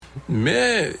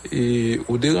Mais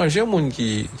au déranger moun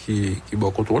qui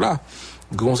bon contrôle là.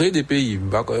 Conseil des pays,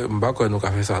 m'pa quoi nous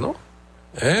ka fait ça non?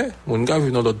 Moun ka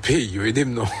vu dans d'autres pays,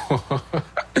 aidez-moi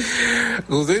non.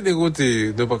 Conseil des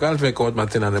côtés, ne pas qu'à faire compte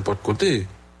maintenant à n'importe côté.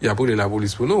 Il y a pour la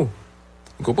police pour nous.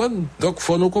 Vous comprenez? Donc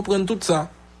faut nous comprendre tout ça.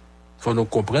 Faut nous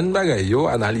comprendre bagay yo,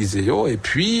 analyser yo et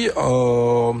puis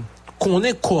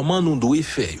connaître comment nous devons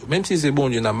faire. Même si c'est bon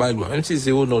Dieu n'a mal, même si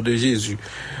c'est au nom de Jésus,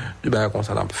 de bagay comme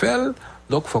ça n'a pas fait.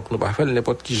 Donc faut que nous pas faire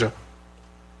n'importe qui genre.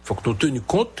 Faut que nous tenions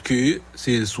compte que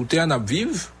c'est sous terre à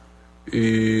vivre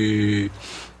et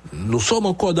nous sommes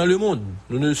encore dans le monde.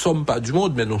 Nous ne sommes pas du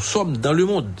monde, mais nous sommes dans le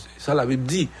monde. Ça la Bible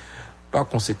dit. Par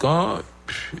conséquent,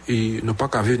 et nous pas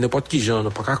qu'à vivre n'importe qui genre, nous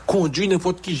pas qu'à conduire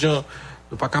n'importe qui genre,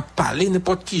 nous pas qu'à parler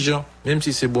n'importe qui genre, même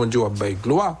si c'est bon Dieu avec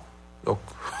gloire. Donc,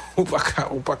 on pas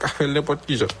qu'à faire n'importe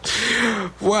qui genre.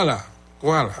 Voilà.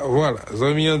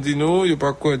 Zami an dit non, il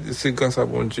pas quoi, c'est grâce à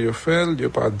bon Dieu fait, il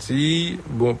pas dit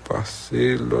bon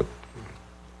passer l'autre.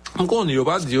 On ne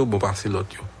pas dire bon passer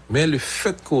l'autre. Mais le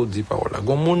fait qu'on dit parole là,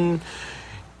 gon monde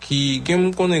qui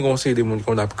connaît conseil des monde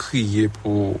qu'on a crié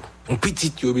pour un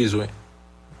petit yo besoin.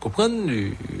 Comprendre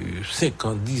 5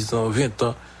 ans, 10 ans, 20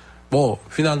 ans. Bon,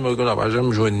 finalement on n'a pas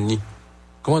jamais joindre ni.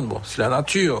 Comment bon, c'est la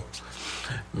nature.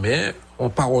 Mais on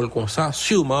parole comme ça,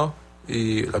 sûrement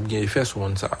et la bien effet sur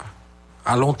ça.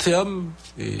 À long terme,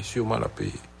 et sûrement la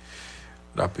paix,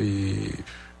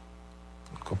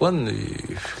 comprendre,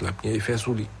 la bien effet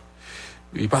sur lui.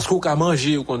 Et parce qu'on a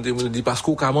mangé, ou quand on dit parce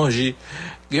qu'on a mangé,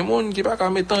 il y a des gens qui ne peuvent pas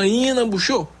mettre rien dans la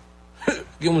bouche.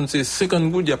 Il y a des gens qui c'est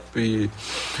 50 gouttes, il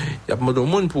y a pas de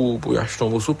monde pour acheter un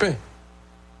morceau de pain.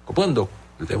 Comprendre donc,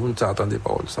 les gens qui attendent des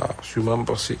paroles, ça, sûrement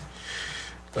parce que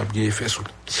ça a bien fait sur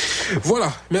lui.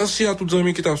 Voilà, merci à tous les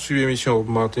amis qui ont suivi l'émission au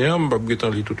matin. Je vais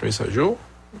vous lire tout le message.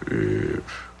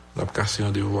 On a cassé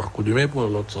rendez-vous à coup de main pour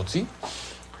l'autre sortie.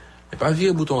 Et pas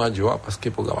virer le bouton radio parce que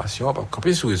la programmation va pas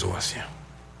camper sur les réseaux.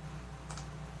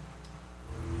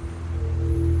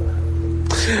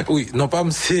 Oui, non pas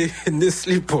c'est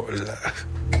Nestlé Paul.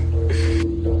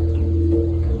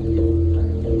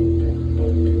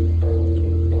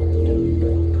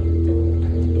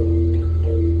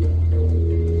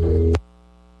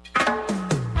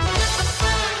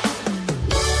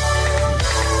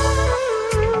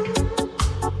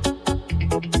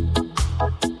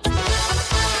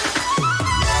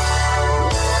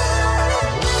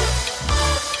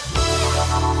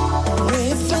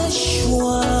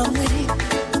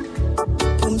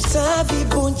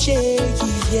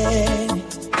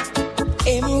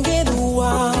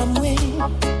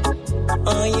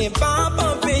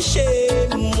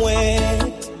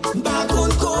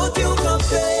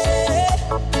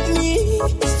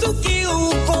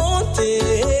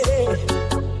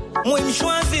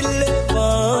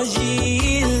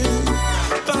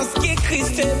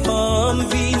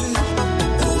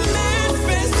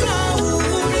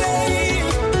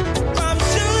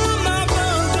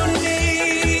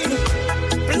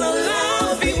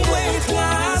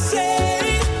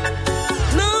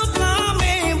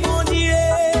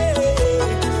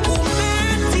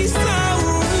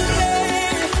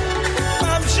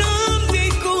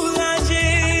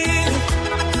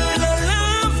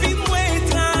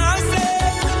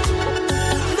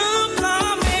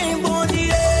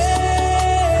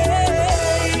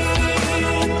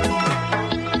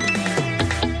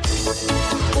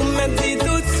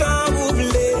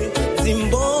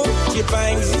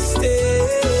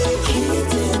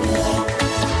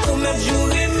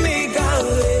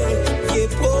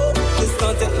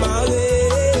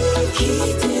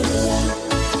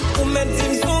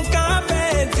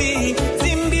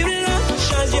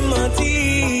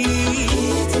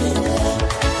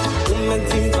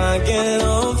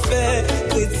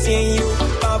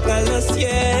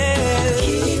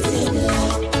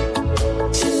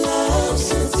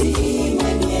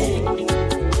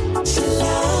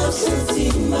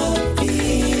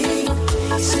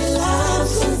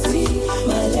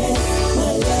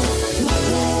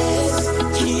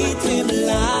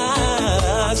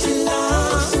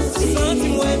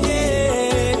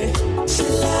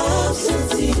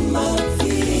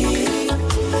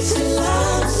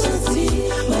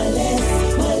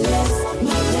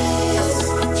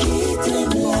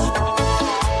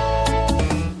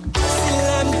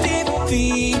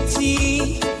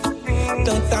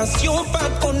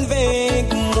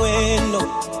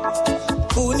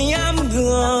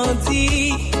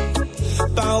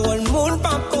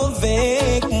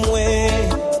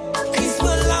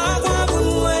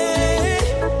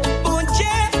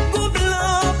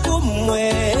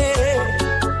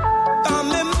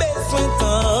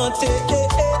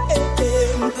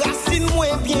 Racine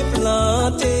moins bien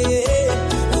plantée.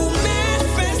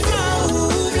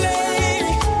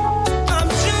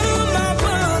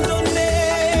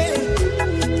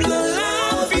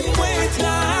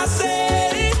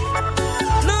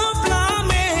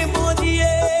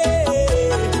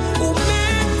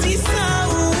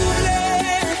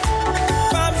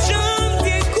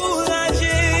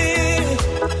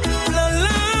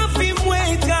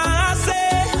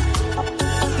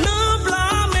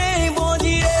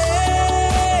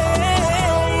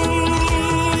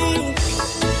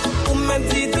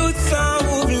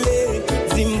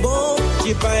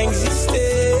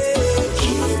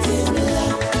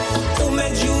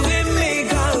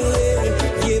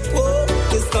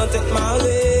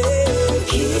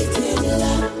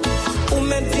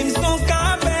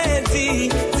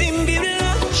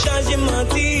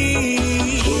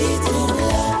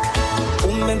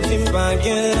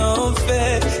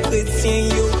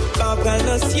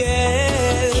 dans le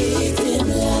ciel. Qui t'aime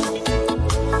là,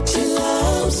 c'est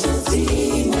l'âme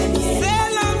sentie, moi bien. C'est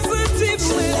l'âme sentie,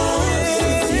 moi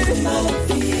bien. Ma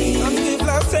vie, on me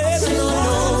place dans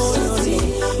l'âme sentie,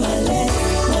 malaise.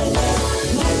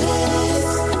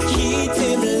 Qui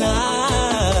t'aime là,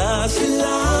 c'est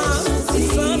l'âme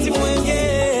sentie, moi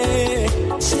bien.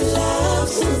 C'est l'âme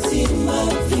sentie, ma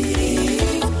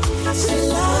vie. C'est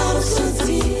l'âme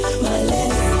sentie, malaise.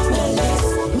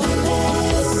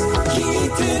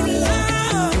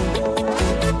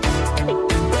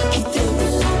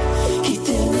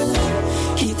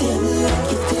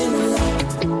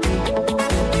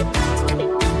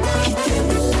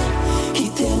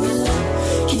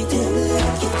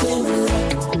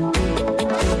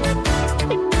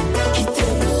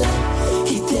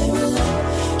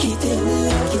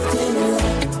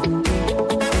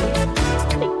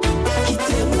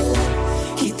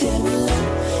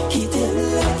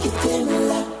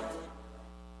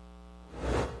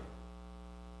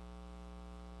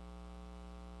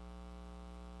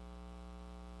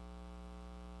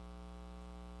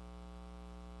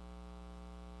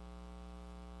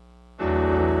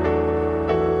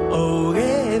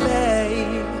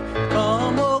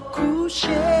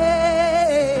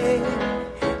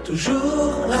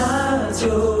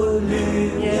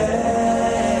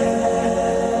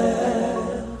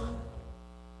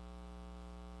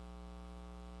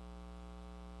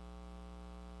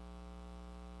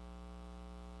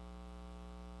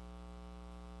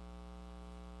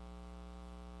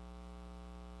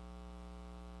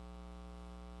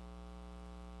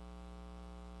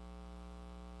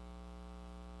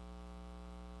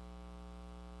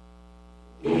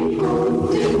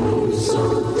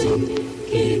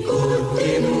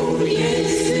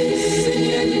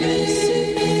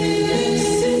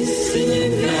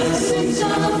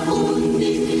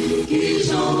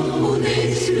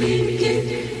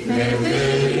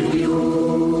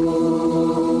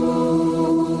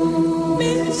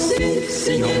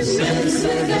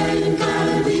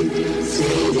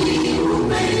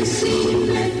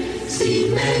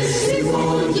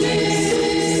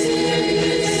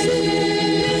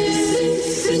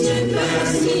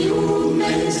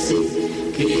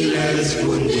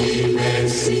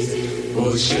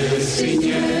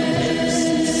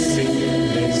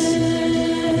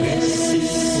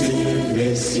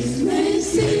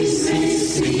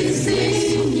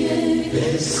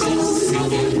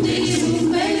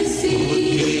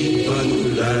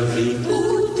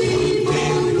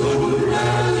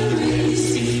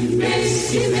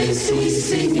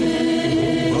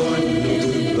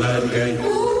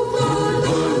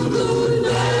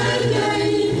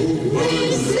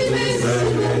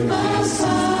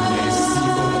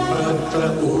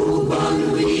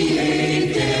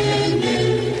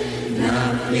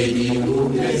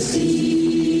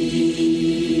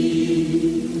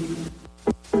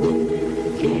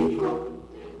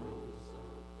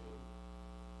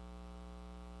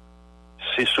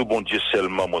 C'est sous bon Dieu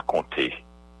seulement moi compter.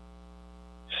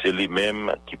 C'est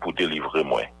lui-même qui peut délivrer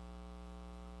moi.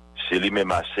 C'est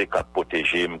lui-même assez qui a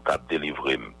protégé, qui a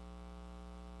délivré.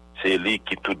 C'est lui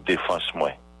qui toute défense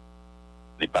moi.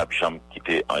 Les papes jamais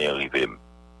quitté en y arriver.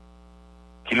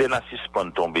 Qu'il est n'assiste pas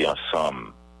tomber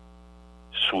ensemble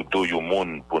sous dos du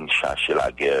monde pour chercher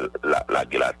la guerre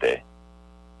la terre.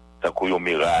 Tant qu'il y a un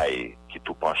miraille qui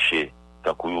tout penché,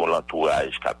 tant qu'il y a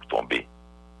l'entourage qui a tombé.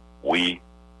 Oui,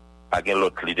 pas gen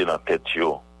l'autre l'idée dans tête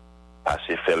yo, parce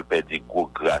que fait perdre gros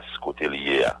grâce côté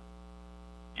lié.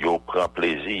 Yo prend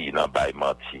plaisir dans bail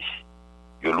menti.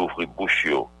 Yo l'ouvre bouche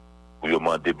yo pour yo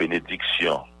demander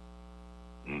bénédiction.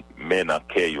 Mais dans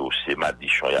cœur yo c'est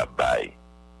malédiction ya bail.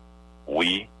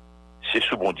 Oui, c'est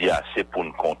sous bon Dieu assez pour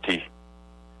nous compter.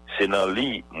 C'est dans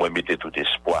lui moi mettez tout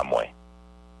espoir moi.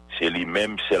 C'est lui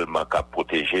même seulement qui a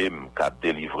protégé, qui a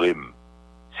délivré.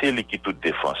 C'est lui qui toute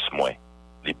défense moi.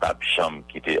 Les papes chambres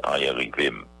qui étaient en y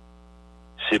arrivé.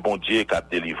 C'est bon Dieu qui a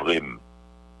délivré.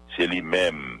 C'est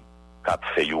lui-même qui a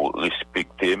fait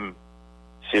respecter.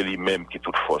 C'est lui-même qui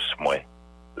toute force moi.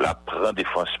 La prend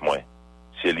défense moi.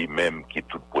 C'est lui-même qui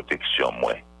toute protection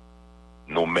moi.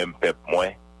 Nous-mêmes, peuple moi,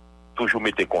 toujours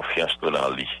mettez confiance dans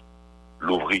lui.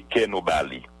 L'ouvrir qu'est nos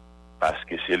bali. Parce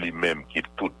que c'est lui-même qui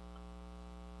tout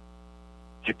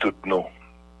nous.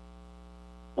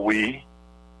 Oui,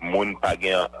 moun pa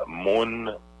gen,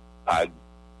 moun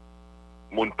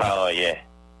pa rien.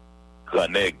 Grand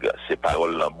nègre, c'est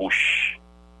parole dans bouche.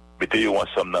 Mettez yo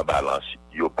ensemble dans balance,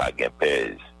 yo pa gen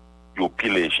pèse. Yo pi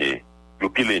léger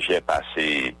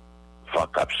passer vent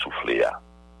cap souffler.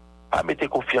 Pas mettez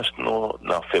confiance non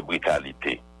dans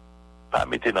fébrilité. Pas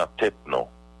mettez dans tête non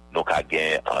ka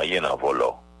gen rien en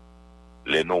volant.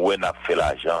 Les nous n'a fait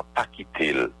l'argent, pas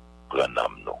quitter le prendre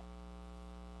non.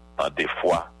 En des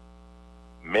fois,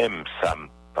 même ça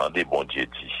m'entendait bon Dieu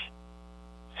dit,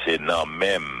 c'est non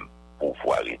même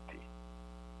pouvoir arrêter.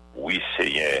 Oui,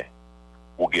 Seigneur,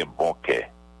 ou gen bon cœur,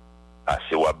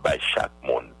 assez ou bay chaque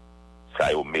monde,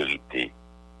 ça y mérité,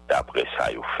 d'après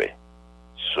ça y fait.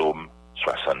 Psaume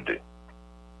 62.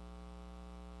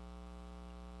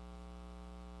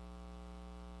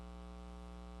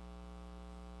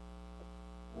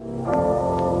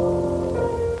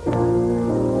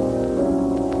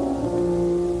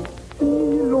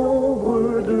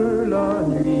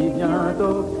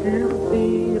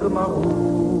 Obscurcir ma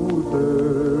route,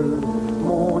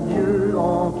 mon Dieu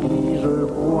en qui je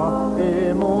crois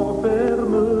est mon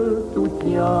ferme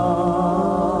soutien.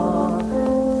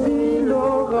 Si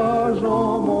l'orage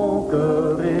en mon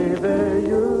cœur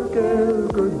éveille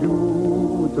quelques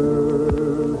doutes,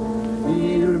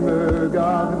 il me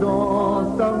garde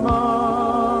dans sa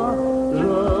main,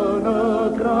 je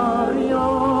ne crains rien.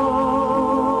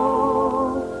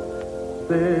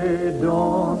 C'est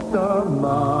dans sa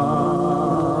main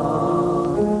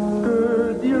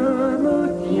que Dieu me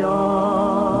tient.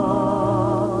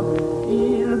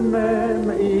 Il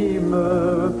m'aime, il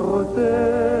me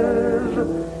protège,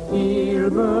 il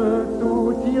me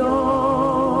soutient.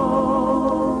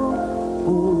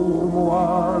 Pour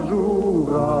moi, jour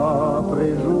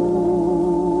après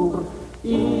jour,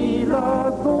 il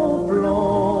a son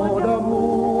plan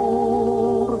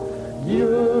d'amour.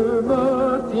 Dieu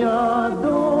me tient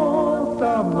dans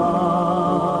sa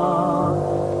main,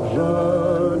 je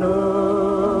ne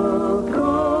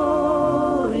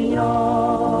crains rien.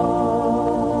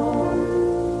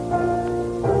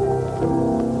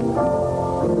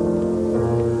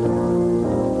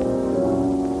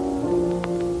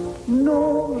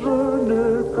 Non, je ne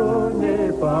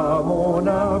connais pas mon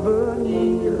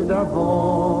avenir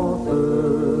d'avance,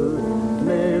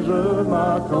 mais je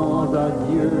m'attends à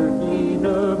Dieu qui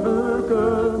ne veut que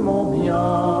mon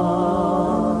bien.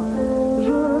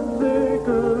 Je sais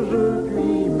que je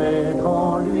puis mettre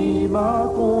en lui ma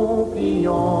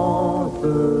confiance.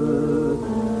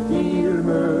 Il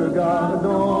me garde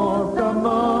dans sa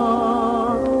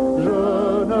main, je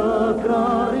ne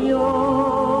crains rien.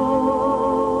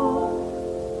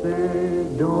 C'est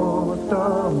dans sa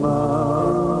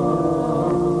main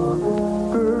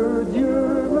que Dieu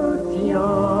me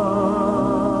tient.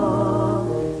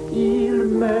 Il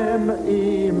m'aime,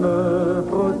 il me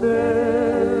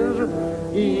protège,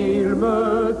 il me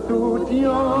soutient.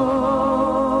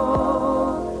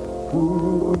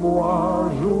 Pour moi,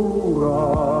 jour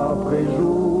après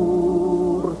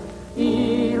jour,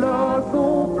 il a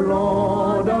son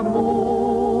plan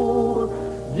d'amour.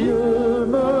 Dieu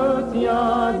me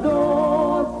tient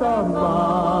dans sa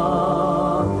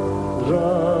main, je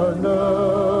ne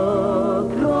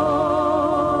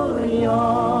crains rien.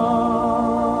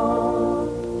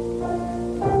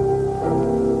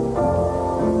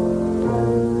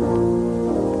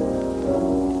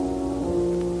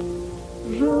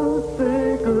 Je sais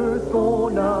que son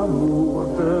amour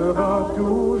sera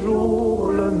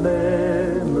toujours le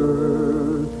même,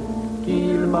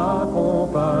 qu'il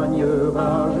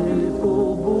m'accompagnera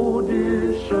jusqu'au bout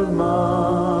du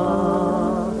chemin.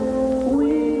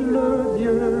 Oui, le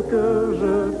Dieu que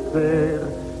je sers,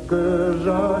 que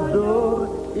j'adore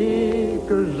et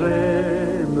que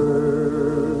j'aime,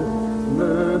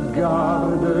 me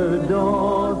garde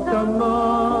dans sa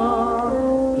main,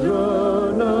 je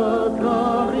ne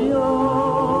crains rien.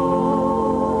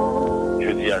 Je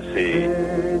dis assez,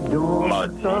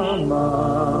 mardi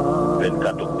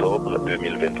 24 octobre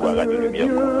 2023, Radio Lumière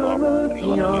Contemple,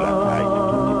 nous sommes la taille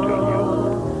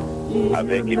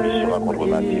avec émission Rencontre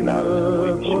Matinale,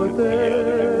 émission de prière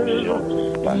de l'émission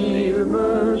passée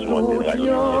sur Antenne Radio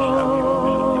Lumière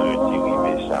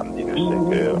Charlie, samedi de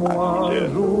 5h à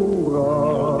 6h.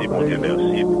 Nous bon Dieu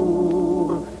merci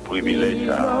pour privilège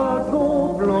à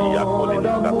y accorder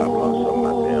notre papa ensemble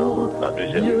matin, dans le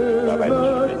deuxième travail de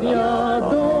soutien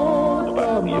ensemble.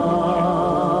 Nous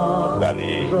allons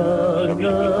prier pour Dieu.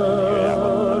 Nous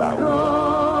allons changer la route.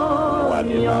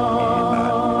 Nous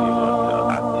allons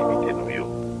activité nous.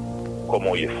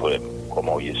 Comment il est frère,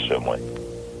 comment il est sœur moi.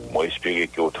 Moi espérer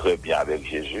que vous très bien avec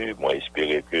Jésus, moi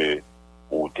espérer que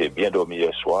vous êtes bien dormi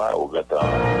hier soir, au grand temps,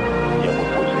 bien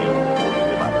reposé,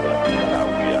 au matin, là où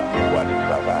il y a pour aller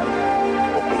travailler,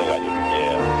 pour que les radios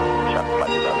lumière, chaque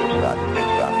matin dans le stade, c'est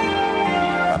ça,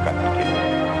 à qualité,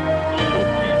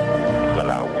 sorti dans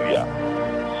la où il y a,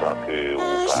 sans que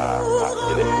vous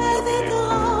passiez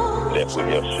les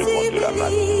premières secondes de la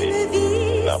matinée,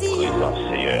 la présence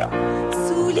Seigneur.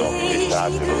 Donc c'est ça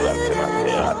que nous allons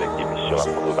faire avec l'émission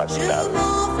émission Rencontre Matinale.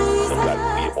 Nous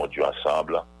allons prier mon Dieu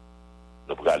ensemble.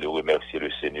 Nous allons aller remercier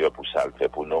le Seigneur pour ça, le fait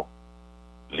pour nous.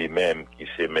 Les mêmes qui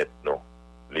se mettent nous,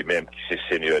 les mêmes qui se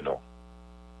Seigneur nous,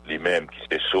 les mêmes qui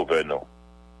se sauvent nous,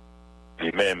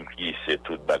 les mêmes qui se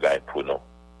tout bagaille pour nous.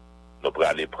 Nous allons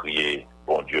aller prier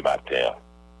bon Dieu matin.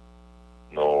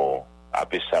 Nous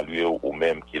allons saluer ou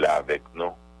même qu'il est avec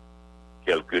nous.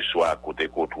 Quel que soit côté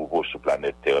qu'on trouve sur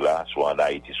planète Terre là, soit en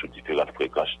Haïti sous différentes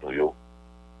fréquences nous,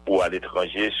 ou à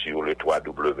l'étranger sur le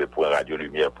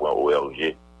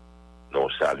www.radiolumière.org, nous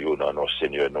saluons notre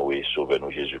Seigneur nous et Sauveur nous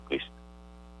Jésus-Christ.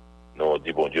 Nous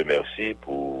disons bon Dieu merci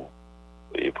pour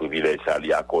les privilèges à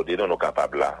lui accorder, nous sommes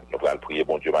capables là. Nous allons prier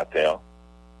bon Dieu matin,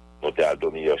 nous allons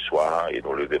dormir hier soir et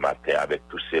nous lever matin avec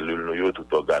toutes ces cellules, tout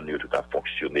organe, tout a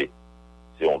fonctionné.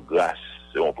 C'est une grâce,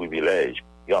 c'est un privilège.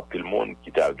 Il y a plus de monde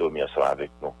qui t'a dormi ensemble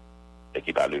avec nous et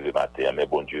qui va lever matin, mais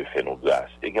bon Dieu fait nous grâce.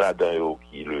 Et il y en a d'un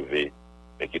qui levé,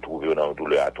 mais qui trouve dans une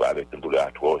douleur avec une douleur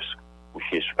atroce,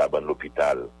 couché sur la bonne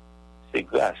l'hôpital. C'est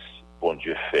grâce, bon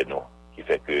Dieu fait nous, qui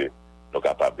fait que nous sommes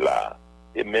capables là.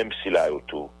 Et même s'il a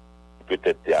autour,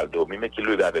 peut-être t'es dormi, mais qui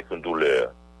levé avec une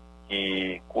douleur,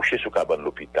 qui couché sur la bonne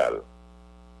l'hôpital.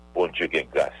 Bon Dieu gagne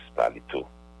grâce par les tout.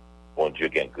 Bon Dieu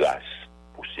gagne grâce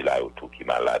pour s'il a autour qui est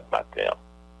malade matin.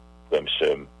 Comme ça,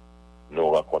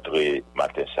 nous rencontrer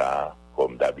matin ça,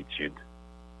 comme d'habitude,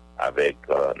 avec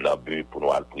un but pour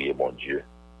nous aller prier mon Dieu,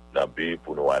 un but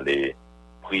pour nous aller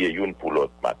prier une pour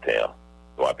l'autre matin.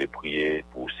 Nous avons prié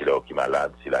pour s'il y a qui est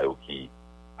malade, s'il y a qui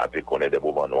a connaître des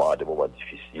moments noirs, des moments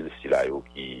difficiles, s'il y a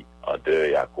qui en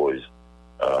deuil à cause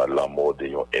la mort de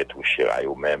yon être cher à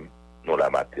eux-mêmes. Nous la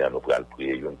matin, nous allons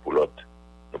prier une pour l'autre,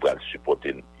 nous allons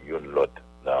supporter une l'autre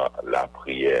dans la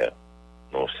prière.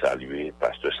 Nous saluons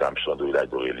Pasteur Samson de Village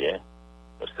d'Aurélien,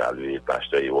 nous saluons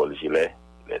Pasteur Yol Gilet,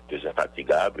 les deux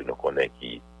infatigables, nous connaissons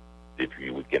qui, depuis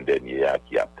le week-end dernier,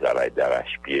 qui a travaillé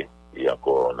d'arrache-pied, et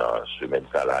encore dans la semaine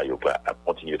là, il a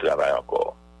continué de travailler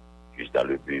encore, juste dans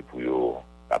le but pour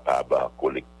capable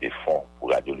collecter fonds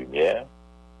pour Radio Lumière,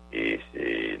 et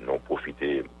c'est nous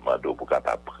profiter pour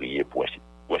capable prier pour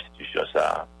institution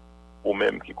ça, ou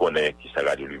même qui connaît qui ça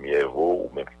Radio Lumière vaut, ou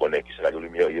même qui connaît qui ça Radio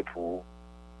Lumière est pour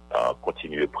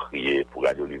continuer à prier pour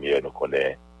Radio Lumière, nous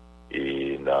connaissons,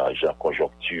 et dans la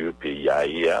conjoncture, pays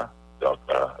ailleurs, donc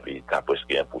l'état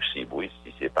presque impossible, oui,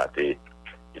 si c'est pas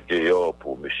dehors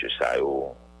pour M.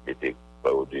 Sayo, mettez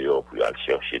dehors pour aller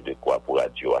chercher de quoi pour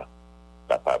Radio,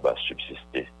 capable de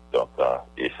subsister. Donc,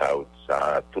 et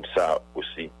ça, tout ça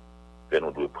aussi,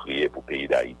 nous devons prier pour le pays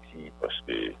d'Haïti, parce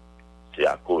que c'est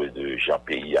à cause de gens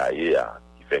pays ailleurs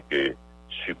qui fait que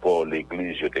support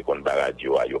l'église, je te connais pas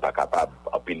radio, il n'est pas capable,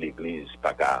 en plus l'église,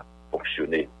 pas qu'à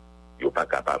fonctionner, il n'est pas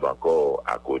capable encore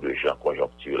à cause de gens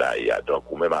conjoncture là, et donc,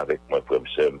 ou même avec moi, comme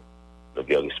ça, nous avons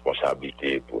une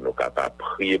responsabilité pour nous capables de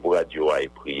prier pour radio et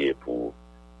prier pour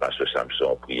Pasteur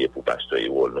Samson, prier pour Pasteur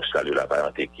Yol. Nous saluons la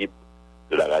vaillante équipe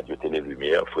de la radio Télé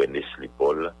Lumière, frère Nesli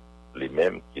Paul, les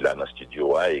mêmes qui l'a dans le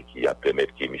studio et qui a permis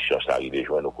que l'émission s'arrive et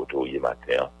joindre nos côtés hier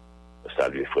matin. Nous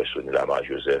saluons frère Sonny Lamar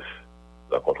Joseph.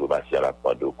 Rencontre Matinale à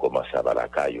Pando, comment ça va la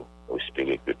caillou. Nous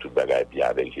espérons que tout bagaille bien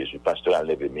avec Jésus. Pasteur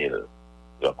Alain 9000,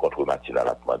 rencontre Matinale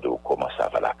à Pando, comment ça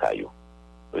va la caillou.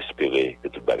 Nous espérons que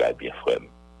tout bagaille bien frère.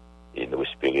 Et nous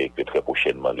espérons que très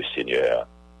prochainement le Seigneur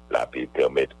la paix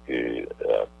permettre que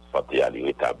santé allait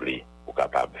rétablir pour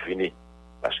capable de finir.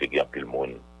 Parce qu'il y a plus de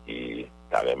monde qui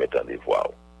t'a remis en devoir.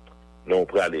 Nous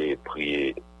pourrons aller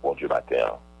prier bon Dieu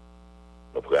matin.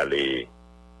 Nous pourrons aller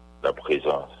dans la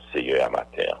présence Seigneur à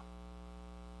matin.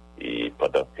 Et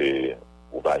pendant que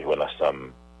vous allez jouer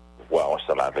ensemble, voir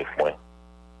ensemble avec moi,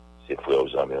 ces frères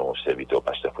aux amis, mon serviteur,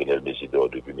 Pasteur Frénel Bézidor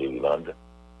depuis Maryland,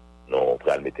 nous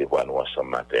pourrons mettre voir nous ensemble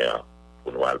matin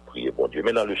pour nous aller prier bon Dieu.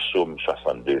 Mais dans le psaume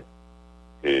 62,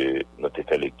 que nous avons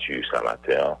fait lecture ce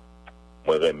matin,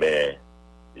 moi remets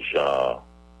Jean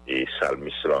et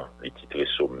Salmis, les titres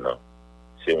psaume,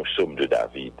 c'est un psaume de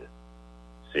David,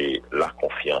 c'est la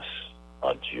confiance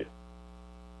en Dieu.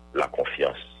 La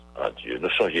confiance en Dieu. Nous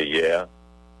songeons hier,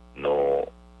 nous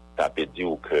avons dit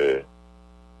que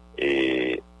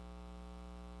et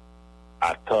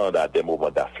attendre à des moments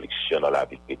d'affliction dans la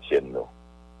vie chrétienne. Nous.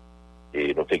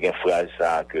 Et nous avons une phrase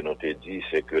ça, que nous avons dit,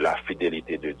 c'est que la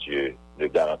fidélité de Dieu ne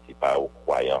garantit pas aux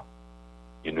croyants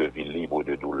une vie libre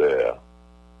de douleur,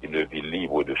 une vie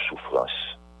libre de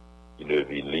souffrance, une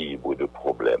vie libre de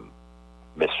problèmes.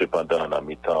 Mais cependant, dans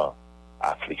mi-temps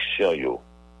affliction,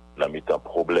 dans mi-temps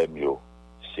problème,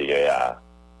 Seigneur,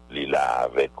 il est là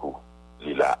avec vous,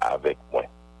 il est là avec moi.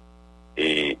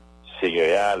 Et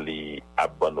Seigneur, il a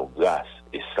bonne grâce,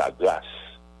 et sa grâce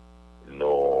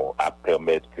nous a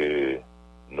permettre que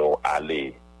nous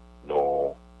aller,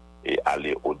 nous et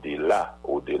aller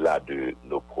au-delà de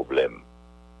nos problèmes.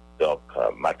 Donc,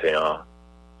 matin,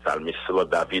 Psalmiste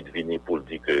David vient pour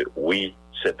dire que oui,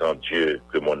 c'est en Dieu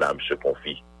que mon âme se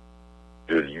confie.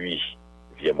 De lui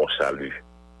vient mon salut.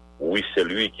 Oui, c'est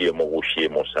lui qui est mon rocher et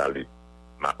mon salut.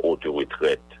 Ma haute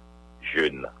retraite, je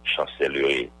ne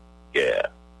chancellerai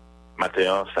guère.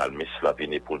 Matin, Psalmiste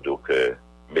vient pour dire que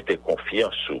mettez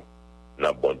confiance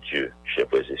dans bon Dieu, chers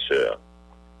frères et sœurs.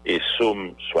 Et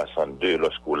Psaume 62,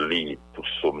 lorsqu'on lit tout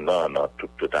Psaume dans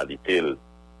toute totalité,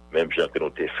 même gens que nous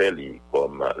t'ai fait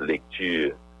comme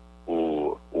lecture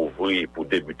pour ouvrir, pour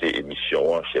débuter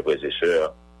l'émission, chers frères et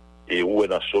sœurs, et où est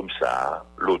dans Psaume ça,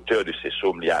 l'auteur de ces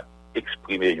psaumes a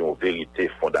exprimé une vérité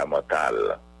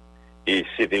fondamentale. Et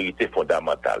ces vérités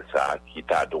fondamentales, ça, qui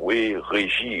t'a doué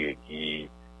régir, qui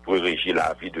doit régir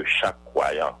la vie de chaque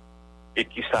croyant. Et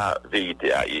qui sa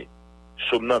vérité a eu.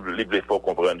 Psaume, il faut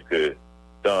comprendre que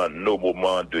dans nos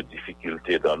moments de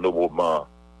difficulté, dans nos moments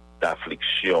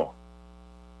d'affliction,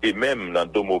 et même dans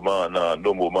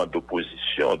nos moments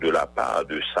d'opposition de la part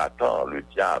de Satan, le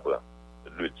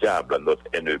diable, notre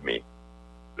ennemi,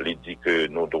 il dit que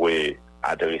nous devons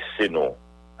adresser nous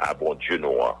à bon Dieu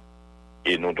nous,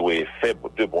 et nous devons faire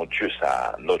de bon Dieu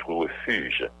ça, notre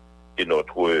refuge et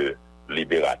notre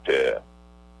libérateur.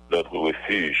 Notre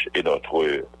refuge et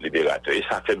notre libérateur. Et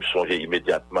ça fait me songer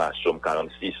immédiatement à Psaume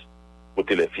 46,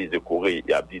 côté les fils de Corée,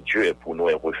 il a dit Dieu est pour nous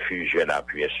un refuge, un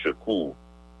appui, un secours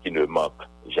qui ne manque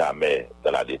jamais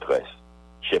dans la détresse.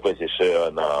 Chers frères et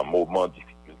sœurs, dans un moment de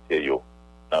difficulté,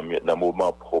 dans un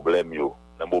moment de problème, dans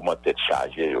un moment de tête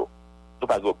chargée, nous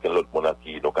pas aucun autre monde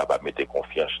qui est capable de mettre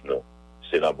confiance nous.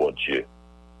 C'est dans bon Dieu.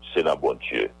 C'est dans bon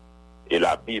Dieu. Et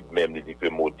la Bible même dit que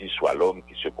maudit soit l'homme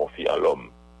qui se confie en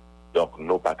l'homme. Donc,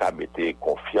 nous pas qu'à mettre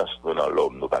confiance nous dans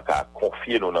l'homme, nous pas qu'à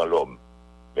confier nous dans l'homme,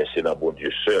 mais c'est dans bon Dieu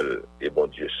seul, et bon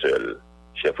Dieu seul,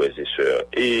 chers frères et sœurs.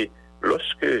 Et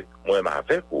lorsque moi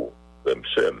avec vous, même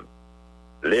seul,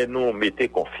 les nous mettez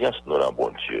confiance nous dans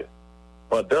bon Dieu.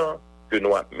 Pendant que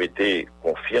nous mettez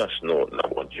confiance nous dans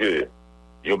bon Dieu,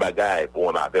 il y a des bagages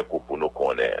pour nous avec vous, pour nous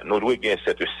connaître. Nous devons gagner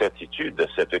cette certitude,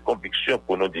 cette conviction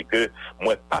pour nous dire que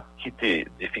moi pas quitter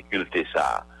difficulté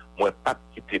ça. Moi pas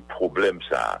quitter problème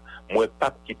ça, moi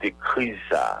pas quitter crise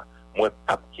ça, moi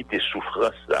pas quitter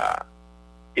souffrance ça,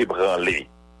 ébranler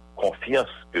confiance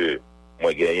que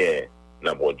moi gagne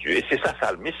dans mon Dieu. Et c'est ça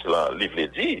Psalmiste là, livre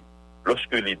dit,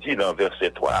 lorsque il dit dans verset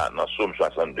 3 dans Psaume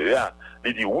 62,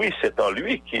 il dit oui, c'est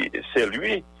lui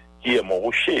qui est mon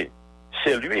rocher,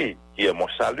 c'est lui qui est mon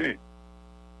salut.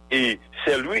 Et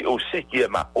c'est lui aussi qui est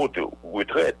ma haute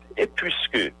retraite. Et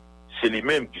puisque c'est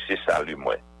lui-même qui s'est salut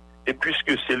moi. Et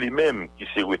puisque c'est lui-même qui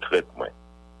se retraite moi,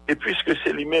 et puisque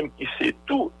c'est lui-même qui sait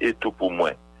tout et tout pour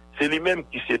moi, c'est lui-même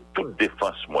qui sait toute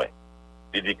défense moi,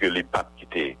 il dit que les papes qui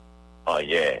étaient en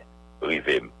rien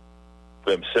rivé.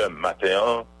 Frère ce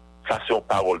matin, ça c'est une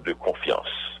parole de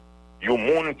confiance. Il y a un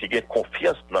monde qui a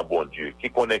confiance dans bon Dieu, qui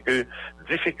connaît que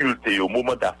difficulté au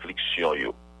moment d'affliction.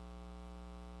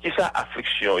 Qui ça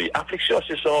affliction? Affliction,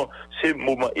 ce sont ces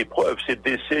moments épreuves, c'est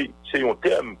un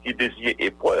terme qui désigne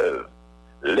épreuve.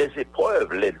 Les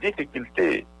épreuves, les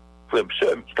difficultés, frère, qui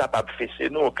sont capables de fesser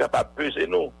nous, capables de peser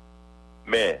nous.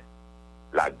 Mais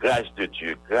la grâce de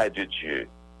Dieu,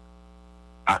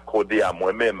 accordée à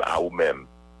moi-même, à vous-même,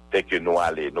 fait que nous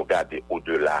allons nous garder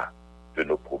au-delà de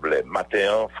nos problèmes.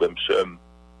 Matin, frère,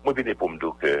 moi, je viens pour me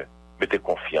dire que mettez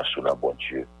confiance dans bon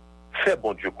Dieu. Fais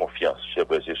bon Dieu confiance, chers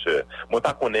frères et sœurs. Moi,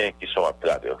 pas connais qui sont à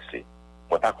traverser.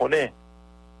 Moi, pas connais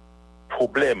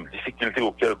problèmes, difficultés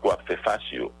auxquelles vous fait face.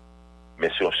 Mais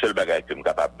c'est un seul bagage que nous sommes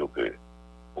capables de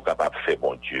pour capable faire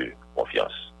bon Dieu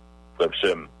confiance. Frère,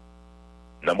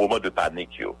 dans un moment de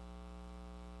panique,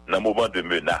 dans un moment de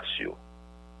menace,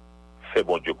 fais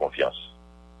bon Dieu confiance.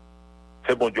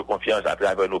 Fais bon Dieu confiance à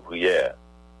travers nos prières.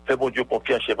 Fais bon Dieu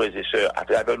confiance, chers frères et sœurs, à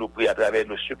travers nos prières, à travers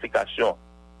nos supplications.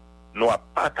 Nous avons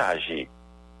partagé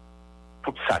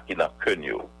tout ça qui est dans le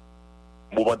cœur.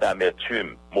 Moment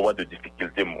d'amertume, moment de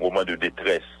difficulté, moment de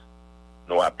détresse.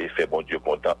 Nous avons fait bon Dieu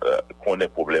qu'on ait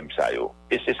problème ça.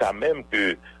 Et c'est ça même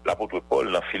que l'apôtre Paul,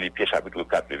 dans Philippiens chapitre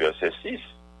 4, verset 6,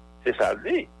 c'est ça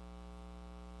le dit.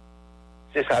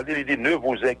 C'est ça le dit, il dit, ne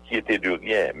vous inquiétez de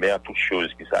rien, mais en toute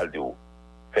chose qui ça le dit,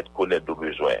 faites connaître vos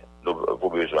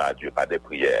besoins à Dieu par des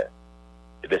prières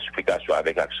et des supplications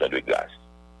avec action de grâce.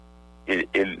 Et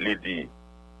il dit,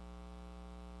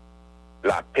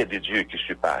 la paix de Dieu qui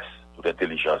surpasse toute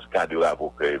intelligence gardera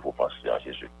vos cœurs et vos pensées en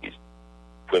Jésus-Christ.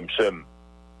 Frère,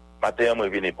 matin, je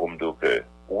viens pour me dire que,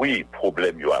 oui,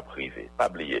 problème y a privé. Pas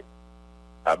oublier.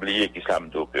 Pas oublier qui ça me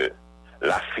dit que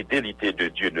la fidélité de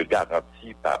Dieu ne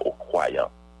garantit pas aux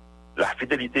croyants. La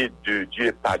fidélité de Dieu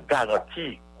n'est pas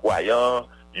garantie croyants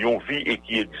une vie et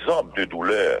qui est exempte de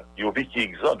douleur, une vie qui est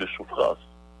exempte de souffrance,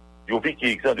 une vie qui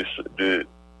est exempte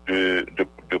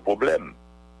de problèmes.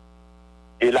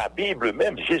 Et la Bible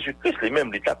même, Jésus-Christ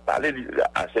lui-même, il a parlé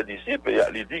à ses disciples,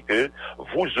 il dit que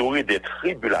vous aurez des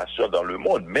tribulations dans le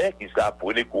monde, mais qu'il ça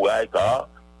prenez courage car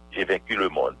j'ai vaincu le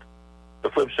monde.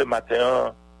 Donc, ce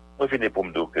matin, moi, je viens pour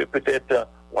me dire que peut-être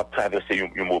on va traverser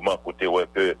un moment côté où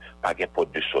que pas de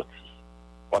porte de sortie.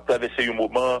 On va traverser un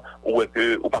moment où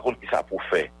que ou par contre qui ça pour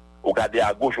faire. Ou regarder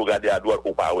à gauche, ou regarder à droite,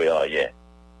 ou pas rien.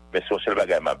 Mais c'est un seul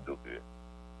bagage m'a dit que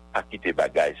pas quitter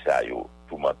bagage ça yo.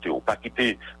 Ou pas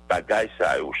quitter bagaille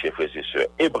ça aux chers frères et sœurs,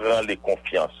 ébranler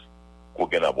confiance qu'on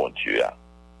gagne dans bon Dieu.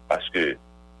 Parce que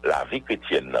la vie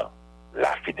chrétienne,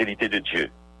 la fidélité de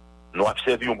Dieu, nous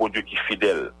observons un bon Dieu qui est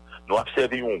fidèle, nous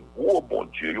observons un gros bon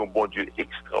Dieu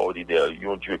extraordinaire,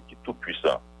 un Dieu qui est tout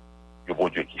puissant, un bon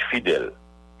Dieu qui est fidèle.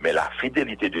 Mais la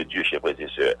fidélité de Dieu, chers frères et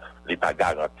sœurs, n'est pas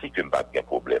garantie que je n'ai pas de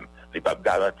problème, n'est pas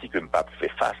garantie que je n'ai pas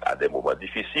faire face à des moments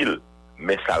difficiles,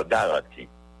 mais ça le garantit.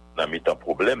 Dans mes temps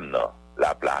problème, non.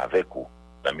 La plat avec vous.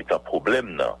 Dans mes temps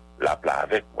problème, non, la plat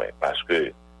avec moi. Parce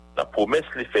que la promesse,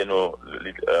 il fait nous,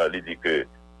 il dit que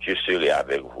je serai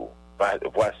avec vous.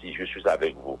 Voici, je suis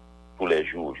avec vous tous les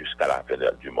jours jusqu'à la fin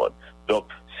du monde. Donc,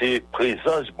 c'est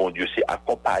présence, bon Dieu, c'est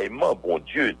accompagnement, bon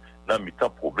Dieu, dans mes temps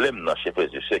problème, dans chers frères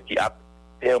et sœurs, qui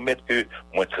permettent que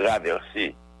moi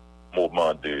traverser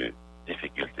moment de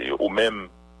difficulté. Ou même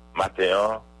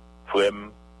matin, frère,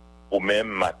 ou même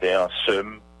matin,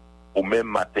 somme, ou même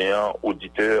matin,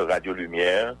 auditeur Radio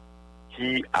Lumière,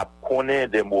 qui connaît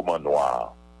des moments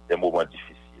noirs, des moments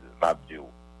difficiles. M'abdiou,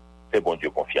 c'est bon Dieu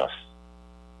confiance.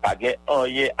 Pas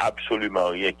rien, absolument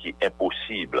rien qui est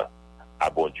impossible à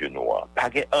bon Dieu noir. Pas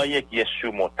rien qui est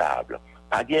surmontable.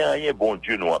 Pas rien bon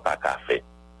Dieu noir pas qu'à faire.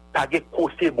 Pas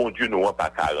côté bon Dieu noir pas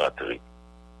qu'à rentrer.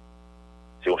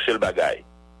 C'est au seul bagaille.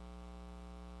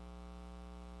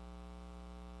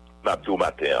 M'abdiou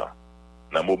matin,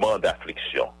 dans un moment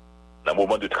d'affliction, dans un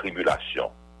moment de tribulation,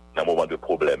 dans un moment de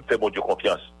problème. Fais bon Dieu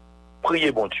confiance.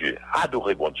 Priez bon Dieu.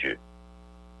 Adorez bon Dieu.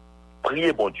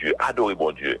 Priez bon Dieu. Adorez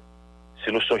bon Dieu.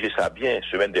 Si nous songeons ça bien,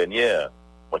 semaine dernière,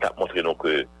 on t'a montré donc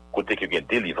que côté qu'il y a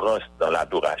délivrance dans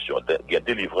l'adoration, il y a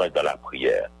délivrance dans la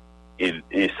prière.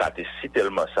 Et ça te cite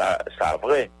tellement ça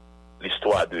vrai,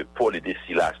 l'histoire de Paul et de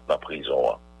Silas dans la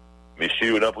prison.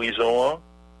 Monsieur dans la prison,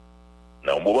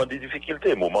 dans un moment de difficulté,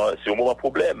 c'est un moment de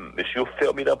problème. Monsieur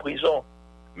fermé dans la prison.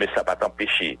 Mais ça va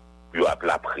t'empêcher pour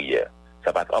la prière.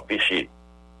 Ça va t'empêcher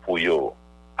pour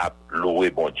louer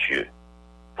bon Dieu.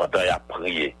 Pendant qu'il a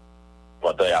prié.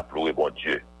 Pendant qu'il a pleuré bon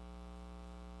Dieu.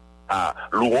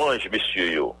 Louange,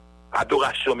 messieurs.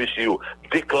 Adoration, messieurs.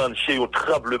 Déclencher un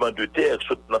tremblement de terre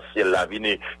sur le ciel la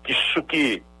vine qui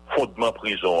souquait fondement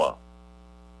prison.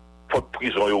 Faut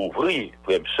prison est ouvri,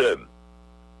 frère Somme.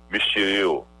 Messieurs,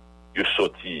 ils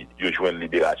sorti, ils jouent une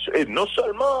libération. Et non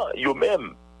seulement, ils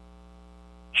même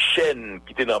chaîne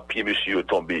qui était dans le pied, monsieur,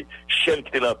 tombé. Chaîne qui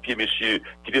était dans le pied, monsieur,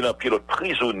 qui était dans le pied, l'autre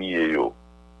prisonnier,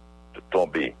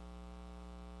 tombé.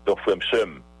 Donc, frère,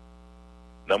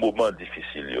 dans un moment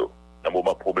difficile, dans un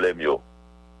moment problème,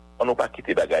 on n'a pas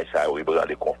quitté bagaille ça, et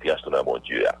branler confiance dans mon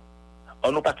Dieu.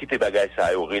 On n'a pas quitté bagaille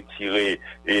ça, et retirer,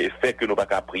 et fait que nous pas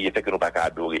qu'à prier, fait que nous pas qu'à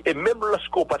adorer. Et même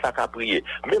lorsqu'on pas qu'à prier,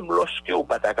 même lorsqu'on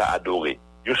pas qu'à adorer,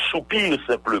 je soupire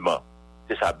simplement.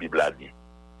 C'est ça la Bible a dit.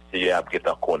 C'est un qui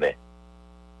t'en connaît.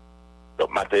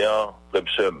 Donc, matin,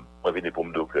 frère, moi, je viens pour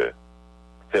me dire que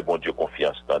fais bon Dieu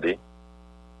confiance, attendez.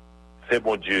 Fais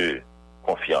bon Dieu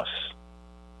confiance.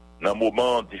 Dans un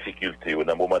moment de difficulté,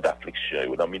 dans un moment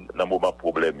d'affliction, dans un moment de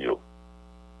problème,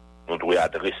 nous devons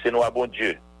adresser nous à bon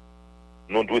Dieu.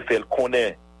 Nous devons faire le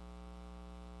connaître.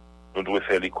 Nous devons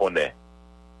faire le connaître.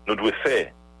 Nous devons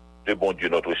faire de bon Dieu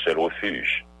notre seul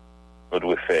refuge. Nous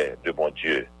devons faire de bon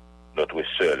Dieu notre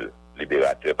seul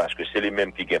libérateur. Parce que c'est les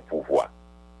mêmes qui ont pouvoir.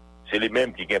 C'est les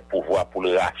mêmes qui ont pouvoir pour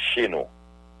le racheter, nous.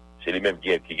 C'est les mêmes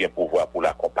qui ont pouvoir pour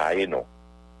l'accompagner, nous.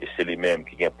 Et c'est les mêmes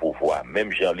qui ont pouvoir.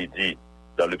 Même Jean l'a dit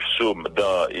dans le psaume,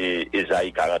 dans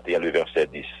Ésaïe 41, le verset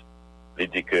 10. Il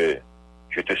dit que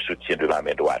je te soutiens de la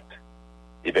main droite.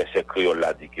 Et verset créole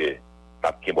l'a dit que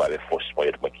pape qui moi avec force, moi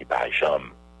qui par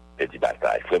jambe, et dit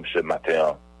bataille. Frère, ce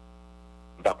matin,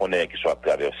 pas qu'on ait qui soit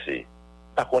traversé.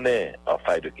 Pas qu'on ait en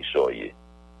faille de qui soyez.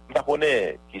 Pas qu'on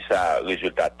ait qui ça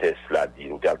résultat test l'a dit,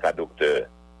 ou tel cas docteur.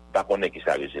 Pas qu'on ait qui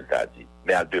ça résultat dit.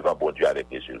 Mais à devant bon Dieu avec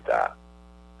résultat.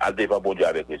 À devant bon Dieu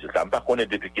avec résultat. Pas qu'on ait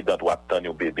depuis qu'il dans droit temps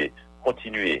au bébé.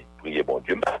 Continuez, priez bon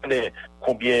Dieu. Pas qu'on ait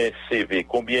combien CV,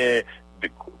 combien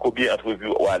entrevues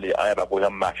ou aller, à un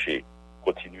programme marché.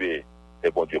 Continuez,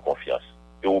 faites bon Dieu confiance.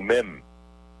 Et ou même,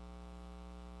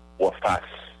 ou en face,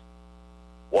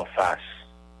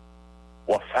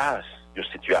 une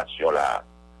situation là.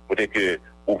 Peut-être que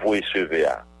vous voyez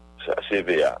CVA.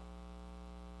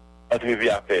 Entrevue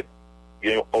à fait, il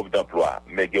y a une offre d'emploi,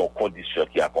 mais il y a une condition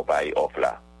qui accompagne l'offre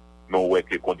là. Mais on voit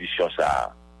que condition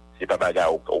ça, c'est pas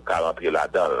bagarre au cas rentrer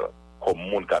là-dedans, comme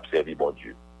monde qui a servi bon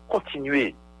Dieu.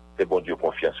 Continuez, c'est bon Dieu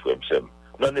confiance, frère,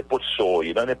 dans n'importe sorte,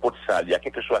 dans n'importe salle, il y a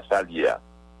quelque chose à salir.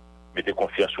 Mettez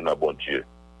confiance sur notre bon Dieu.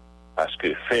 Parce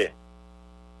que fait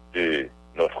de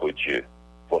notre Dieu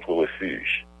votre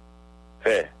refuge.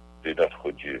 Fait de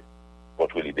notre Dieu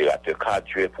votre libérateur. Car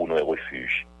Dieu est pour nous un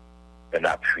refuge, un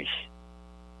appui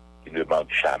qui ne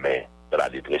manque jamais dans la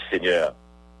détresse. Seigneur,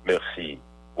 merci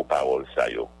pour paroles ça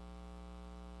yo.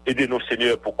 Aidez-nous,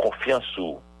 Seigneur, pour confiance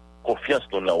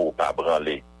nous n'avons pas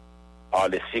branlé par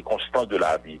les circonstances de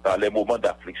la vie, par les moments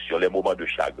d'affliction, les moments de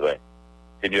chagrin.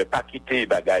 Seigneur, pas quitter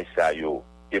bagaille ça yo,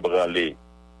 ébranler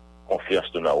confiance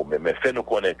nous n'avons mais fais-nous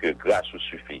connaître que grâce nous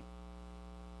suffit.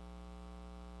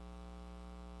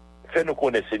 Fais-nous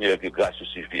connaître, Seigneur, que grâce nous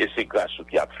suffit. Et c'est grâce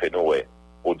qui a fait nous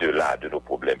au-delà de nos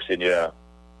problèmes. Seigneur,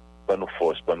 donne-nous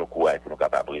force, donne-nous courage pour nous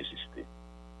capables de résister.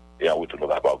 Et en retour, nous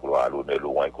allons avoir gloire, l'honneur,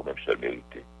 louange et quand même seul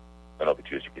mérité. Dans notre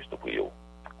Dieu Jésus-Christ, nous prions.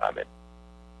 Amen.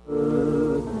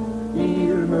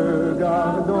 Il me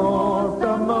garde dans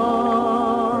sa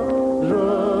main,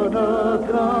 je ne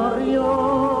crains rien.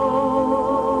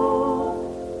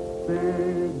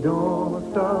 C'est dans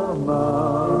sa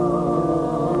main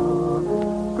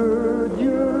que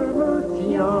Dieu me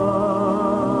tient.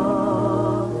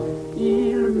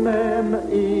 Il m'aime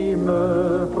et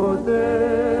me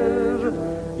protège,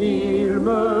 il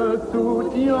me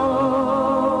soutient.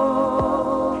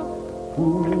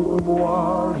 Pour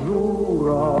moi, jour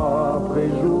après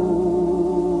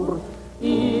jour,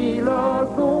 il a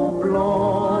son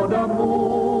plan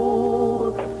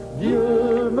d'amour.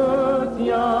 Dieu me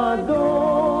tient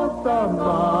dans sa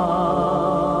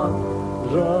main,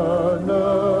 je ne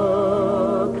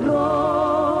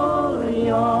crains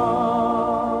rien.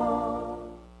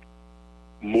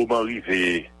 Moment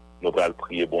arrivé, nous allons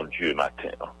prier bon Dieu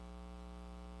matin.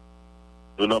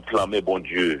 Nous n'en clamons bon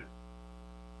Dieu.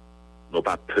 Nous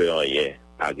pas peur rien,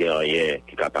 pas rien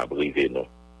qui est capable de briser nous.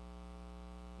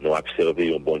 Nous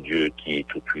observons un bon Dieu qui est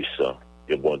tout puissant,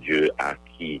 un bon Dieu à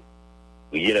qui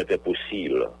rien n'était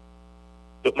possible.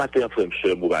 Donc matin, frère,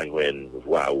 monsieur, nous allons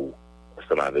voir où,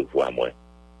 ensemble avec vous à moi.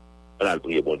 On a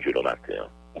prié bon Dieu le matin.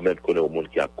 Ou même connaît au monde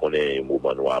qui a connu un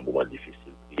moment noir, un moment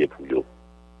difficile. Priez pour eux.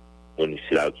 On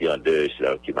est là qui est en deuil, c'est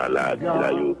là qui est malade, c'est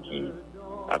là qui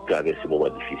a traversé un moment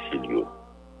difficile.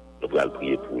 Nous allons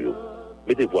prier pour eux.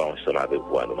 Mettez-vous ensemble avec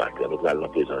vous nous matin, nous allons en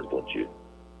présence de bon Dieu.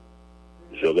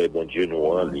 J'aurais bon Dieu nous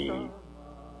en lit,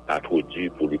 pas trop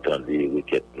dur pour lui tendre les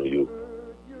requêtes nous,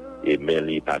 et même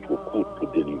lui pas trop court pour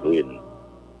délivrer nous,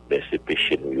 mais c'est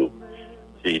péché nous.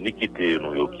 C'est iniquité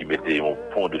nous qui mettait un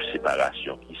pont de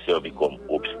séparation qui servait comme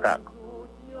obstacle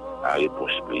à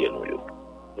réponse prière nous.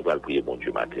 Nous allons prier bon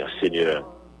Dieu matin. Seigneur,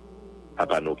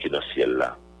 Papa nous qui est dans le ciel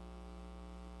là,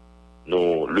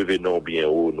 nous levons bien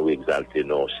haut, nous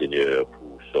exaltons, Seigneur,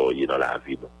 pour sortir dans la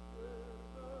vie.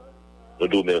 Nous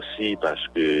nous remercions parce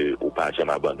que vous n'avez pas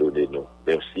jamais abandonné nous.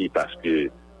 Merci parce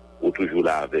que vous êtes toujours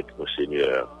là avec nous,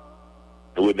 Seigneur.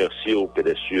 Nous remercions, Père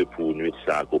des cieux, pour nous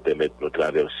ça, pour permettre de nous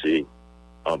traverser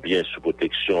en bien sous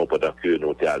protection pendant que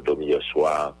nous avons dormi hier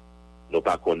soir. Nous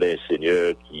pas connaissons,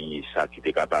 Seigneur, qui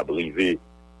était capable de briser.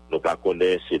 Nous pas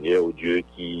connaissons, Seigneur, ou Dieu,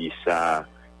 qui ça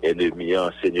ennemi,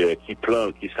 Seigneur, qui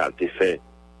plante, qui ça a été fait.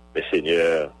 Mais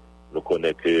Seigneur, nous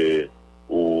connaissons que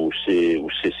ou c'est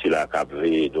cela qui a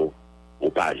veillé, nous,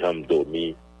 ou pas jamais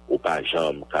dormi, ou pas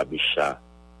jamais cabicha.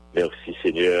 Merci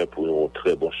Seigneur pour un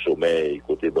très bon sommeil,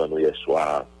 côté bon nous hier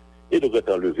soir. Et nous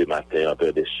avons levé matin, en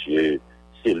Père des cieux,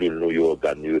 cellules nous,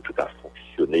 organes, tout a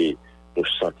fonctionné. Nous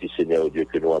sentons, Seigneur Dieu,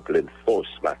 que nous en pleine force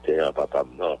matin, Papa,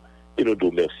 non. Et nous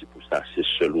nous merci pour ça, c'est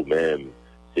seul ou même.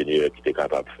 Seigneur, qui est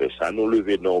capable de faire ça. Nous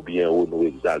levons bien haut, nous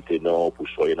exaltons pour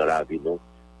soyez dans la vie, nous.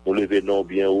 Nous levons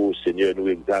bien haut, Seigneur, nous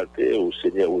exaltons,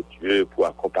 Seigneur, oh Dieu, pour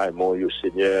accompagnement,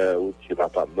 Seigneur, oh Dieu,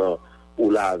 Papa, non.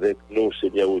 Ou là avec nous,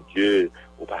 Seigneur, oh Dieu,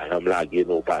 ou par exemple, laguer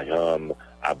nous, par exemple,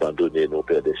 abandonner nos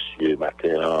Pères des cieux,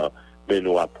 matin, mais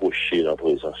nous approcher dans la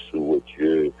présence, oh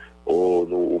Dieu, oh,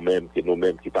 nous, même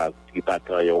qui pas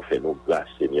on fait nos grâces,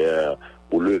 Seigneur.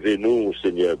 Ou levez-nous,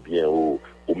 Seigneur, bien haut.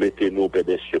 Ou mettez-nous, Père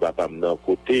des cieux, Papa, maintenant,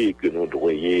 côté que nous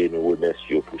droyons, nous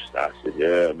remercions pour ça,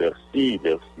 Seigneur. Merci,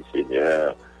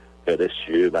 Seigneur. Père des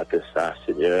cieux, matin ça,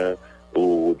 Seigneur.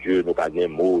 Oh Dieu, nous pas de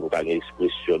mots, nous pas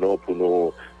d'expression, non, pour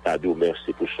nous, t'as dit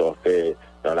merci pour ce fait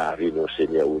dans la vie, nous,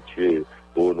 Seigneur, oh Dieu.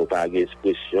 pour nous pas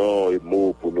expression et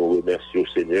mots pour nous remercier au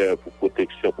Seigneur pour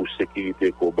protection, pour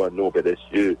sécurité qu'on bat nous, Père des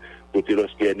cieux. Côté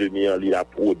lorsqu'il y a un ennemi en lit à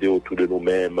prodé autour de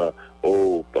nous-mêmes,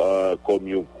 oh, pas comme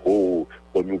un gros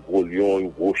lion, un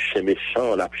gros chien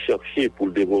méchant, l'a cherché pour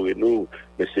le dévorer nous.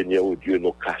 Mais Seigneur, oh Dieu,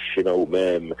 nous cacher dans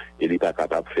nous-mêmes, et il n'est pas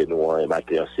capable de faire nous un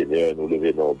matin, Seigneur, nous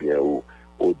levons bien haut.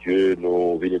 Oh Dieu,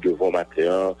 nous venons devant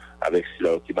matin avec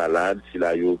ceux qui est malade, ceux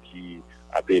qui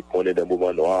a connu des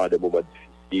moments noirs, des moments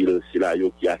difficiles,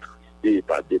 ceux qui a attristé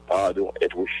par départ,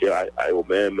 être cher à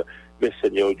eux-mêmes. Mais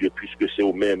Seigneur, oh Dieu, puisque c'est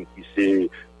eux-mêmes qui c'est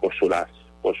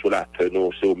consolateur,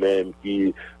 nous, c'est eux-mêmes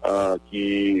qui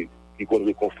qu'on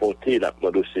réconforter, la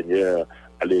demande au Seigneur,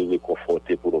 à les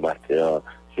réconforter pour nos matins.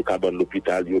 Sous cabane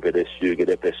l'hôpital, il y a des cieux, il y a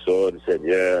des personnes,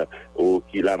 Seigneur,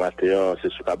 qui la matin,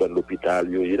 c'est sous cabane l'hôpital,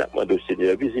 il y a demande au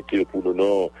Seigneur, visitez pour nous,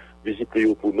 non,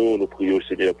 visitez pour nous prions au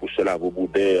Seigneur pour cela, vos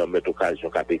boudins, mettre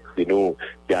occasion qu'a écrit nous,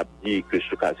 qui a dit que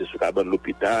c'est sous cabane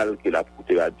l'hôpital, que la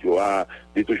coûté radio a,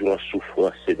 il est toujours en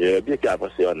souffrance, Seigneur, bien qu'il a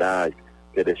avancé en âge.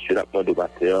 Mais des cieux, la demande au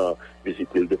matin,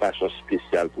 visitez-le de façon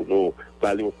spéciale pour nous.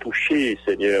 Allons toucher,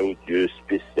 Seigneur, au Dieu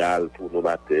spécial pour nos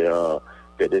matins.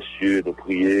 Père des cieux, nous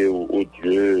prions au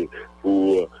Dieu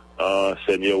pour,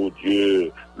 Seigneur, au Dieu,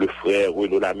 le frère, où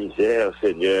nous la misère,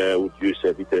 Seigneur, au Dieu,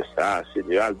 serviteur ça,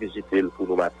 Seigneur, visitez-le pour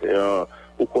nos matins.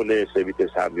 Vous connaissez, serviteur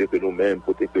ça mieux que nous-mêmes,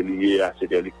 pour te lier à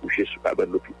Seigneur, les coucher sous la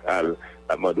bonne l'hôpital.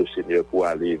 La demande au Seigneur pour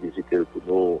aller visiter pour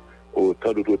nous.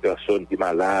 Tant d'autres personnes qui sont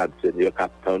malades, Seigneur,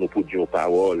 captant nous pour dire aux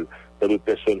paroles. Tant d'autres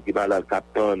personnes qui sont malades,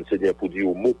 captant, Seigneur, pour dire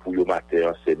aux mots pour le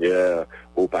matin, Seigneur.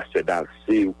 Au pasteur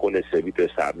d'Alcé, vous connaissez serviteur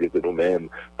ça mieux que nous-mêmes.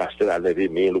 Pasteur Alévé,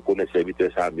 vous connaissez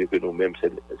serviteur ça mieux que nous-mêmes,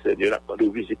 Seigneur.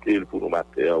 Nous visiter pour nous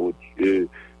matin, oh Dieu.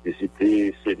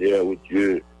 Visiter, Seigneur, oh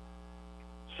Dieu.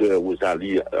 Sœur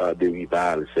Rosalie de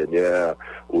Rival, Seigneur,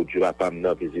 oh Dieu va pas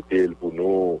maintenant visiter pour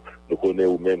nous. Nous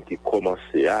connaissons même qui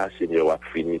commençait à, Seigneur, à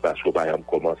finir parce qu'on va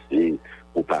commencer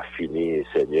ou pas finir,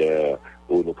 Seigneur.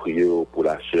 Oh, nous prions pour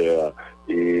la sœur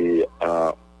et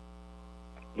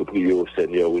nous prions,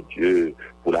 Seigneur, oh Dieu,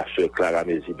 pour la sœur Clara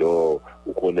Mésidor,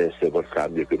 vous connaissez votre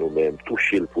famille que nous-mêmes,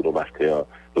 touchez-le pour nos matins.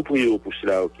 Nous prions pour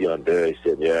cela qui en deuil,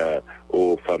 Seigneur,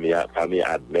 aux familles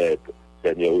admettre.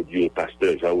 Seigneur, oh Dieu,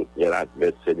 pasteur Jean-Othniel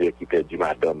admettre, Seigneur, qui perdu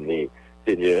madame,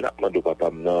 Seigneur, n'a demandé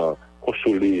papa maintenant,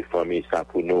 consoler famille ça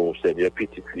pour nous, Seigneur,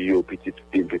 petite Lio, petite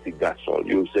fille, petit garçon,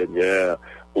 Seigneur,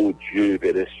 oh Dieu,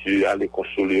 Père des cieux, allez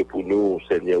consoler pour nous,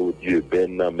 Seigneur, oh Dieu,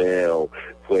 ben na mère,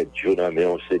 frère Dieu na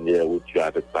mère, Seigneur, oh Dieu,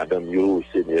 avec madame yo,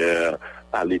 Seigneur,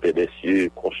 allez, Père des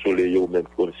cieux, consoler yo, même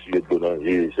pour le sujet de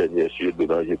danger, Seigneur, sujet de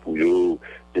danger pour yo,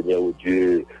 Seigneur, oh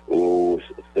Dieu, oh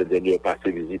Seigneur,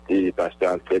 passez visiter,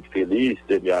 pasteur Alfred Félix,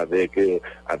 Seigneur, avec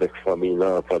famille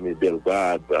là, famille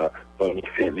Belgrade, famille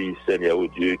Félix, Seigneur, oh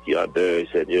Dieu, qui en deuil,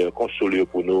 Seigneur, consolez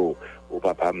pour nous, au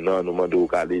papa maintenant, nous demandons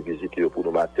d'aller visiter pour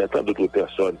nous matin, tant d'autres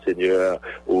personnes, Seigneur,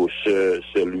 au sœur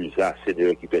Luisa,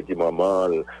 Seigneur, qui perdit maman,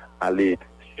 allez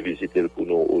visiter pour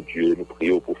nous, oh Dieu, nous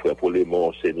prions pour frère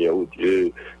Paulémon, Seigneur, oh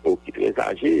Dieu, oh qui est très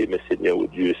âgé, mais Seigneur, oh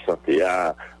Dieu, santé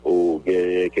à, oh,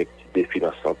 quelques défis dans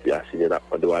la santé à, Seigneur,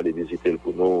 nous doit aller visiter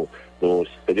pour nous,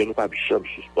 Seigneur, nous pas jamais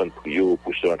suspendre prions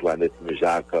pour Sœur Antoinette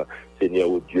Musac,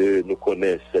 Seigneur, oh Dieu, nous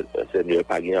connaissons, Seigneur,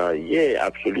 pas rien,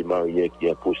 absolument rien qui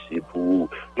est impossible pour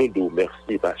nous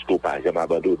merci parce qu'on n'a pas jamais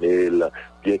abandonné,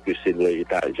 bien que Seigneur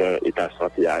est à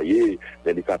santé ailleurs,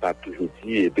 mais il est capable toujours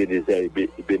dire, Bénézer,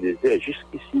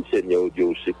 jusqu'ici, Seigneur, oh Dieu,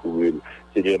 au secours,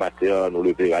 Seigneur, matin, nous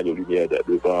lever à nos lumières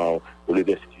devant, nous les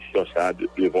institutions, ça,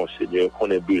 devant, Seigneur, qu'on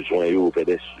ait besoin, au Père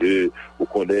des cieux, ou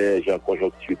qu'on ait, Jean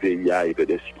conjoncture pays, Père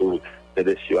des cieux, Père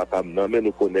des cieux, mais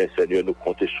nous connaissons, Seigneur, nous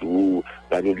comptons sur vous,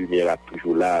 la lumière est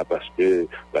toujours là, parce que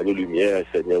la lumière,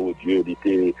 Seigneur, oh Dieu,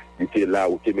 il était là,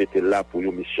 ou te mettait là pour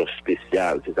une mission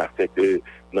spéciale. C'est ça fait que,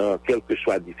 dans quelle que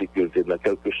soit la difficulté, dans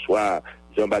quel que soit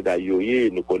Jean Bagayoye,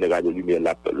 nous connaissons la lumière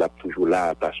là, toujours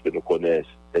là, parce que nous connaissons,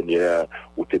 Seigneur,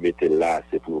 ou te mettait là,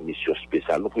 c'est pour une mission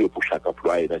spéciale. Nous prions pour chaque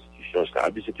employé d'institution, ça,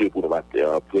 visiter pour nous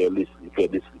matin, frère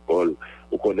Leslie Paul,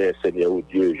 nous connaissons, Seigneur, oh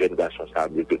Dieu, jeunes garçons, ça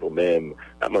mieux que nous-mêmes,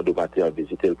 amando matin,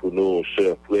 visiter pour nous,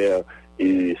 sœurs, frères,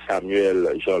 et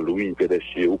Samuel, Jean-Louis, Père des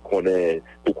cieux, où qu'on est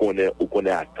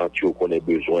attentif, où qu'on est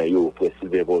besoin, frère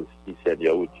Sylvain Volsi,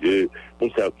 Seigneur, oh Dieu, nous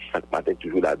sommes chaque matin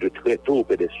toujours là, de très tôt,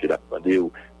 Père des cieux,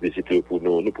 d'attendre, visiter pour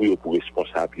nous prions pour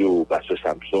responsables, Pasteur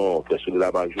Samson, Frère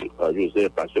Soulama Joseph,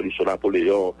 Pasteur Lisson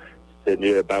Napoléon,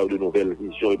 Seigneur, par de nouvelles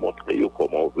visions et montrer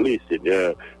comment on veut,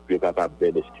 Seigneur, puis capable de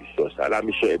l'institution, ça, la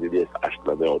mission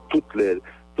MBSH,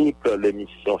 toutes les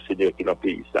missions, Seigneur, qui dans le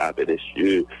pays, ça, Père des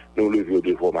cieux, nous levons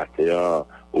devant matin,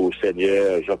 au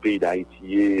Seigneur, Jean pays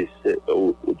d'Haïti,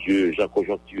 au Dieu, Jean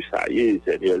conjoncture, ça y est,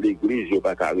 Seigneur, l'église, il n'y a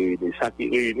pas qu'à réunir. Ça qui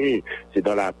réunit, c'est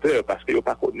dans la peur, parce qu'il n'y a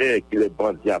pas connaît qu'il est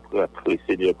bandit après,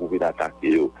 Seigneur, pour venir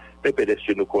attaquer. Mais peut-être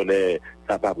nous connaît,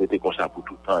 ça n'a pas prêté comme ça pour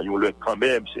tout le temps. Il y a quand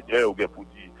même, Seigneur, ou bien pour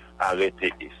dire,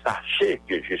 arrêtez et sachez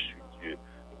que je suis Dieu.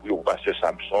 Nous prions pasteur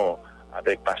Samson,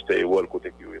 avec pasteur Ewol,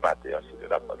 côté qui est matin,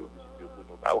 Seigneur, la parole de pour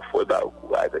nous, au fond, au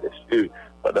courage, Dieu,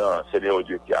 pendant, Seigneur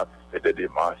Dieu, qui a fait des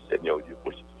démarches, Seigneur Dieu,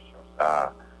 constitution,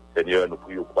 ça, Seigneur, nous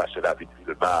prions pour pasteur David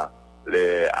Vilma,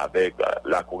 avec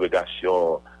la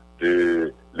congrégation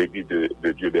de l'église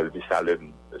de Dieu, Belleville,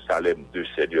 Salem 2,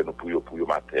 Seigneur, nous prions pour le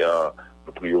matin.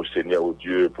 Nous prions, Seigneur, au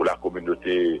Dieu, pour la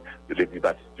communauté de l'Église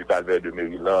baptiste du Calvaire de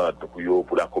Maryland. Nous prions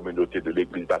pour la communauté de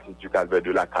l'Église baptiste du Calvaire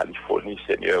de la Californie,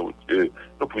 Seigneur, au Dieu.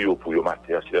 Nous prions pour le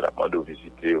matin, Seigneur, afin de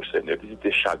visiter, au Seigneur,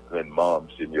 visiter chaque grand membre,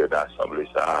 Seigneur, d'assemblée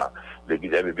ça.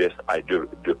 L'Église MBS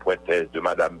de Pointe-Est, de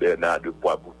Madame Bernard, de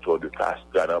Bois-Bouton, de Castres,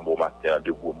 dans mon matin,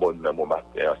 de Goumon, dans mon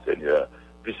matin, Seigneur.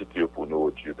 Visitez pour nous,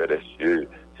 au Dieu, Père des cieux.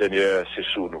 Seigneur, c'est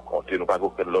sous nous compter. Nous n'avons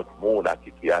pas aucun autre monde à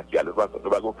qui nous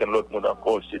n'avons aucun autre monde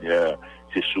encore, Seigneur.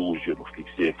 C'est sous Dieu nous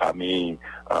fixer. Famille,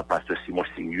 pasteur Simon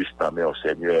Sirius, en main,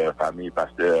 Seigneur. Famille,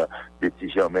 pasteur Betty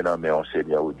Germain, en main,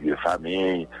 Seigneur, au Dieu.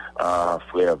 Famille,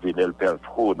 frère Venel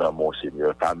Peltro, dans mon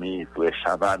Seigneur. Famille, frère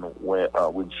Chavan,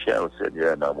 Winchell,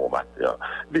 Seigneur, dans mon matin.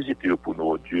 Visitez pour nous,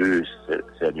 au Dieu,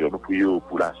 Seigneur. Nous prions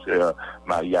pour la sœur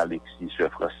Marie-Alexis,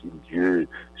 sœur Francine Dieu,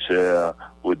 sœur,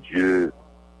 au Dieu.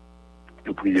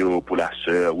 Nous prions pour la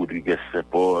sœur Rodriguez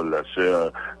Saint-Paul, la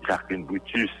sœur Jacqueline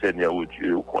Brutus, Seigneur, au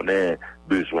Dieu, où qu'on ait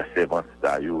besoin de servants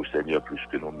d'ailleurs, Seigneur, plus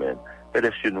que nous-mêmes. Et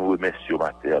laissez nous remercions,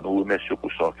 matin, nous remercions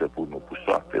pour ce qu'on fait pour nous, pour ce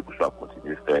qu'on fait, pour ce qu'on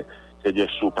continue de faire. Seigneur,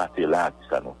 sous pâté là, qui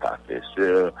ça nous a fait.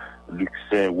 Sœur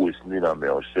Luxin Rosny, la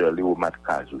mère, sœur Léomar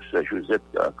Kazou, sœur Josette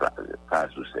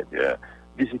Kazou, Seigneur.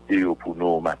 Visitez pour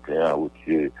nous matin, au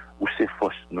Dieu, où c'est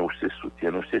force, nous, c'est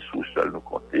soutien, nous, c'est sous-sol, nous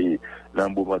compter. Dans un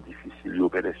moment difficile, au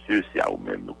Père des cieux, c'est à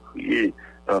nous-mêmes nous crier.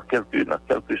 Dans quel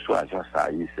que soit agent ça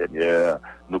y est, Seigneur,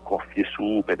 nous confier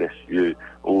sous, Père des cieux.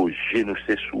 Oh, j'ai nous,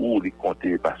 c'est sous, les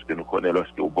compter, parce que nous connaissons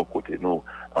lorsque au bon côté nous,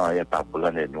 rien pas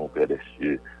branler nous, Père des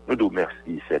cieux. Nous nous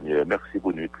merci, Seigneur. Merci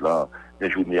pour nous là. Les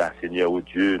journées à Seigneur, au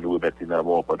Dieu, nous remettons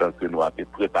d'amour pendant que nous avons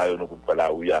préparé nous pour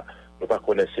la où il y a. Nous pas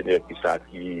connaissons, Seigneur, qui ça,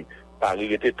 qui,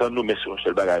 Paris était tant nous, mais c'est un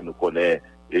seul bagage nous connaît.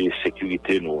 Et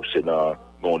sécurité, nous, c'est dans,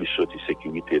 bon, les sorties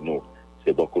sécurité, nous,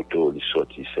 c'est bon côté, les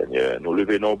sorties, Seigneur. Nous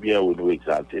levons bien haut, nous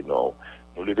exaltons, non.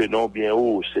 Nous levons bien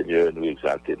haut, Seigneur, nous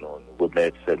exaltons, non. Nous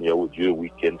remettons, Seigneur, au Dieu,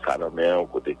 week-end, ça la main, au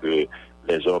côté que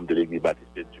les hommes de l'Église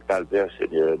baptiste du Calvaire,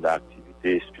 Seigneur,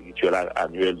 l'activité spirituelle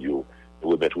annuelle, nous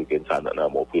remettons week-end, ça dans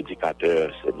mon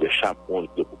prédicateur, Seigneur, chaque monde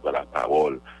qui pour la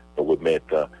parole, nous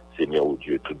remettons, Seigneur, au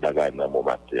Dieu, toute bagage dans mon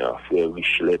matin. Frère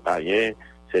Richelet païen,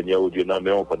 Seigneur, au Dieu, non,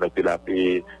 mais on pendant que la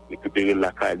paix, récupérer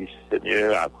la calice,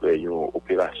 Seigneur, après une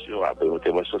opération, après une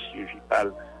intervention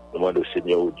chirurgicale, nous demandons au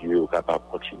Seigneur, au Dieu, capable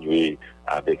de continuer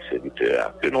avec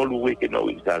serviteurs. Que nous louer, que nous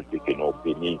exalter, que nous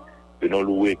bénis, que nous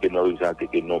louer, que nous exalter,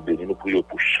 que nous bénis. Nous prions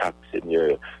pour chaque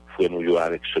Seigneur, frère nous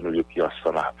avec ceux nous qui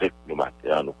ensemble avec nous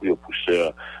matin. Nous prions pour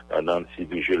sœur Nancy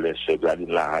Vigilin, sœur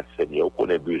Gladine Larat, Seigneur, on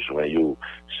connaît besoin,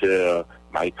 sœur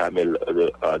Marie-Camille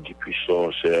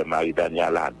Dupuisson, sœur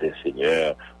Marie-Daniel Ladin,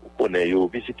 Seigneur, on connaît,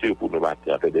 visitez pour nous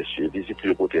matin, Père des cieux,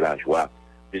 visitez pour la joie,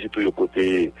 visitez pour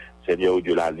Seigneur,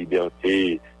 Dieu, la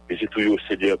liberté, visitez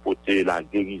Seigneur, pour la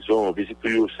guérison,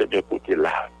 visitez Seigneur, pour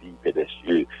la vie, Père des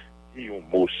cieux. Dis un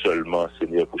mot seulement,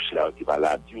 Seigneur, pour cela qui va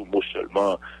là, dis un mot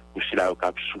seulement, pour cela qui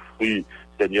a souffert,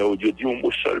 Seigneur, oh Dieu, dis un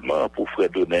mot seulement pour frère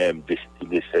Donem,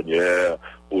 destiné, Seigneur,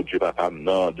 oh Dieu, papa,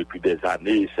 non, depuis des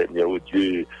années, Seigneur, oh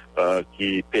Dieu,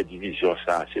 qui fait division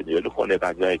ça, Seigneur, nous connaissons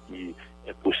pas rien qui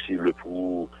est possible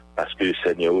pour, parce que,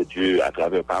 Seigneur, oh Dieu, à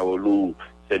travers parole,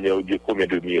 Seigneur, oh Dieu, combien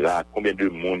de miracles, combien de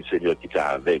monde, Seigneur, qui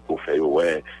t'a avec pour faire,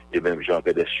 ouais, et même Jean,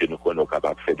 Père des cieux, nous sommes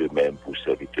capables de faire de même pour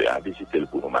serviteur, à visiter le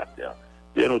pour nos matins.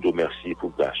 Bien, nous nous merci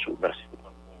pour grâce, merci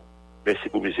pour merci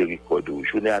pour miséricorde.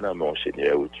 Journée à mon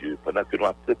Seigneur, oh Dieu, pendant que nous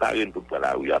avons préparé pour prendre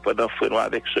la rue, pendant que nous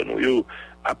avec ce nous,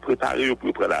 à préparer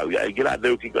pour prendre la rue, il y a des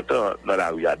gens qui sont dans la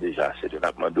rue déjà, c'est un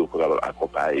demande pour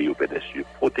accompagner, au Père des cieux,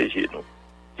 protéger-nous,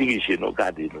 dirigez-nous,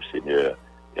 gardez-nous, Seigneur,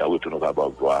 et en retour, nous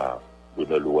allons gloire, pour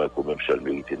nous louer, pour même seul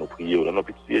mériter nos prières, dans notre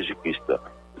petit Jésus-Christ,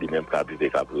 lui-même qui a privé,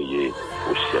 qui a prié,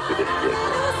 au siècle des siècles.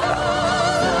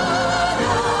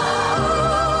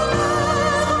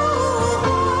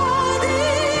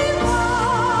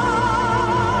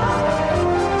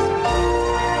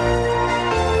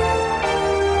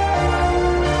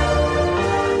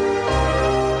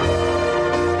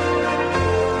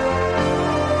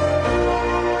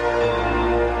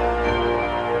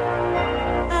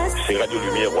 Radio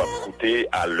Lumière va écouter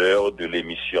à l'heure de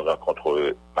l'émission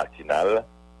Rencontre Matinale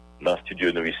dans le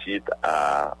studio nous ici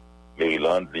à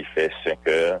Maryland. Il fait 5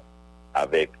 heures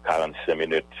avec 45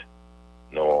 minutes.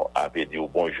 Nous avons dit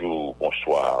bonjour,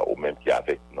 bonsoir au même qui est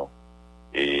avec nous.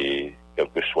 Et quel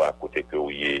que soit à côté que vous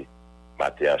ayez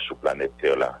matin sur planète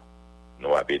Terre là,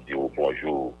 nous avons dit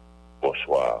bonjour,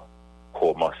 bonsoir.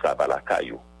 Comment ça va la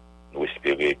caillou? Nous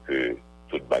espérons que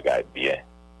tout bagaille bien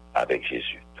avec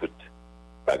Jésus. Tout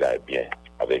bagaille bien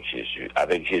avec Jésus.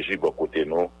 Avec Jésus, bon côté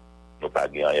nous pas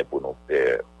gagné rien pour nous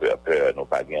peur, nous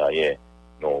pas gagné rien,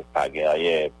 nous pas gagné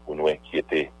rien pour nous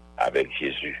inquiéter avec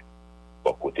Jésus,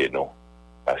 bon côté nous.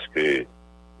 Parce que,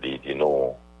 il dit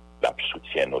non, la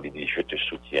soutient, nous, il dit je te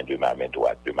soutiens de ma main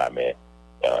droite, de ma main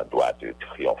droite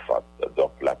triomphante.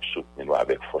 Donc, la soutient nous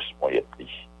avec force moyenne,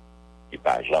 qui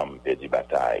pas jamais perdu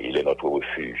bataille. Il est notre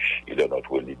refuge, il est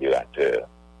notre libérateur.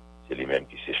 C'est lui-même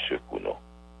qui sait secours nous.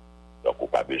 Donc, on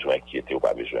n'a pas besoin d'inquiéter, on n'a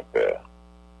pas besoin de peur.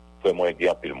 Vraiment, il y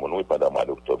a un peu le monde, pendant le mois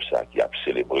d'octobre, ça, qui a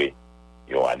célébré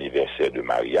un anniversaire de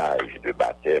mariage, de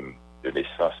baptême, de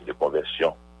naissance, de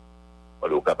conversion. On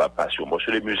est capable de passer au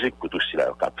morceau de musique pour tout cela,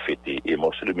 on peut fêter. Et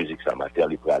morceau de musique, ça matin,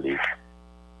 il peut aller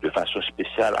de façon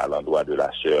spéciale à l'endroit de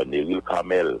la sœur Neril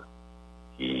Carmel,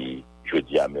 qui,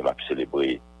 jeudi, a même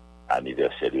célébré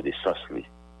l'anniversaire de naissance.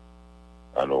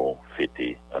 On nous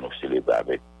fêté, on nous célébré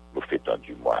avec nos fêtants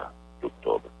du mois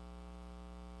d'octobre.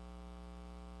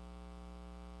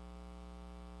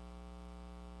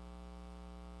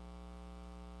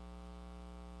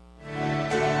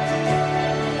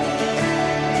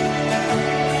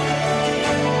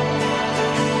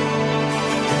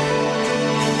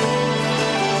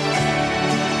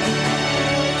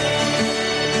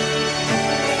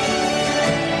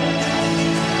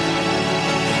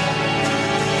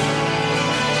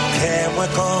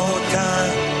 Content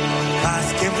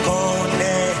parce qu'il me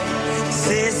connaît,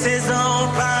 c'est ses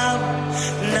enfants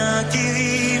nan qui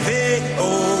rive,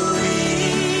 oh oui,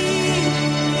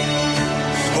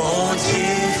 mon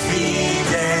Dieu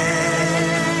fidèle,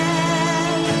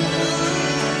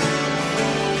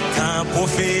 ta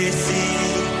prophétie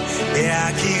est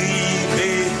à qui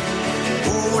rive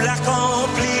pour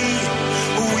l'accomplir,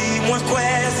 oui, moi quoi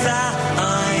ça.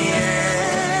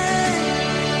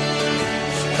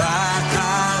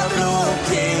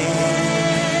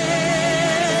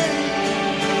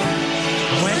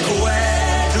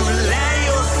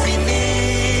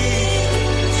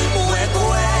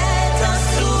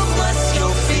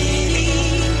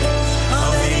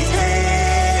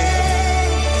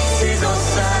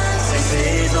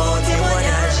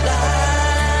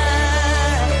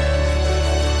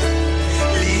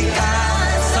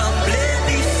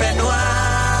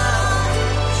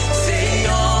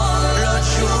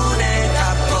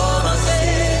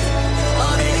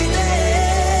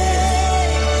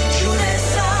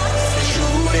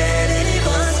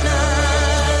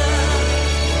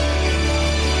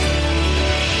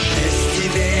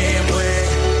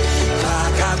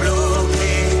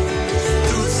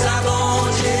 Tout ça, bon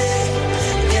Dieu,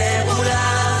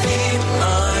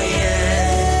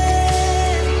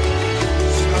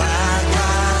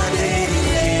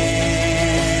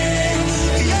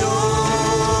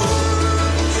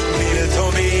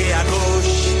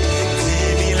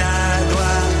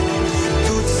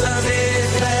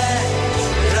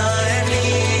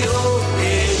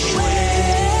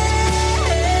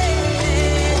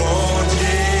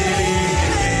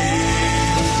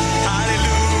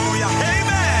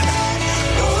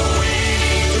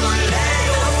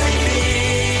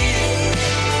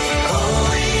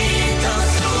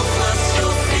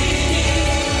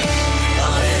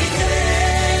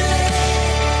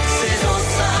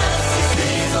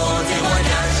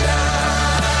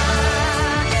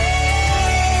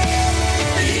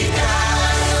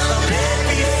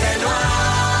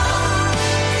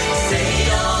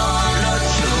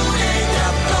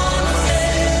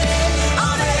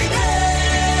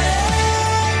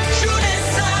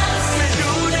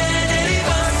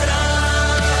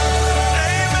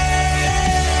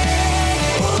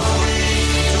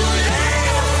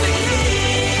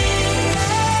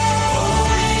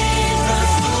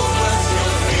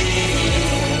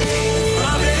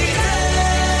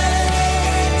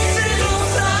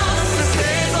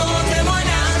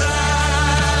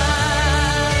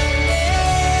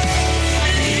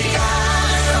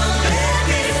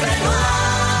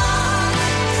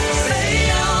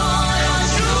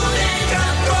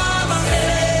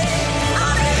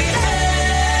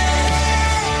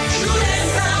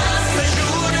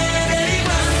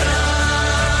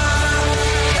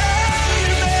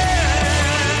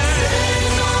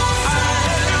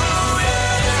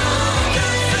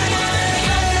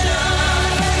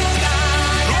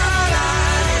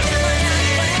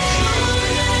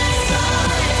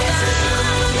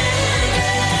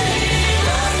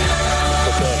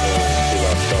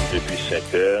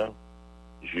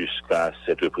 jusqu'à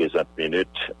cette présente minute,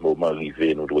 moment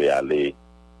arrivé, nous devons aller.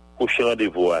 Prochain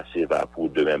rendez-vous assez va pour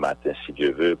demain matin, si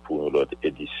Dieu veut, pour notre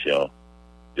édition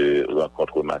de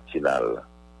Rencontre Matinale.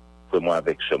 Vraiment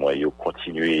avec ce moyen,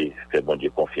 continuer à faire bon Dieu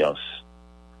confiance,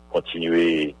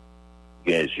 continuer à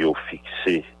les yeux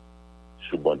fixés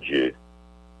sur bon Dieu,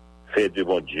 faire de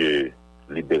bon Dieu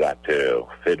libérateur,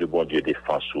 faire de bon Dieu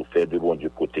défenseur, faire de bon Dieu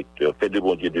protecteur, faire de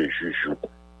bon Dieu de juge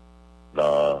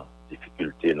dans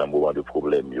difficulté, dans moment de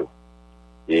problème.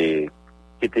 Et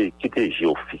quitter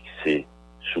géo fixé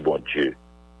sur bon Dieu.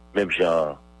 Même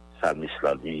Jean Psalmiste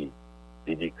l'a dit,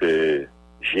 il dit que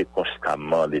j'ai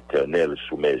constamment l'Éternel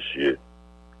sous mes yeux.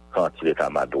 Quand il est à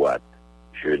ma droite,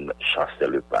 je ne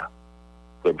chancelle pas.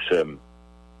 Comme ça,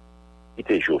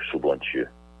 quitter géo sous bon Dieu.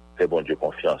 Fais bon Dieu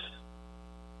confiance.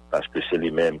 Parce que c'est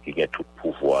lui-même qui a tout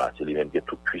pouvoir, c'est lui-même qui a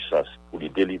toute puissance pour lui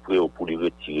délivrer ou pour lui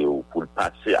retirer ou pour le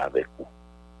passer avec vous.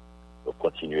 Donc,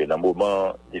 continuez. Dans le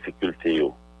moment de difficulté,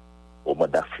 au moment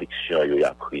d'affliction, il y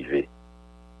a privé.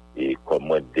 Et comme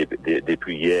moi,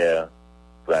 depuis hier,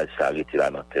 ça s'arrêter là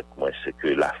dans la tête, moi, c'est que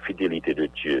la fidélité de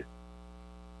Dieu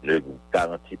ne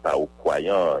garantit pas aux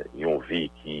croyants une vie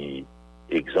qui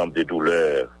exempte de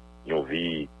douleur, une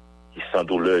vie qui sans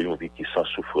douleur, une vie qui sans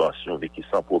souffrance, une vie qui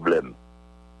sans problème.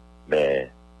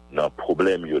 Mais dans le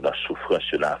problème, dans la souffrance,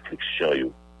 dans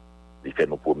l'affliction, il fait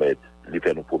nous promettre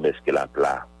qu'elle a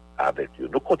plat avec eux.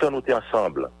 Nous comptons nous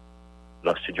ensemble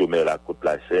dans le studio Mère la Côte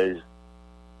la 16,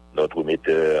 notre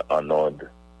metteur en onde,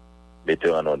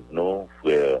 non,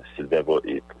 frère Sylvain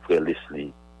et frère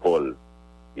Leslie Paul,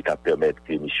 il t'a permis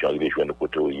que l'émission arrive à joindre nos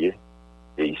côtés.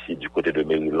 Et ici, du côté de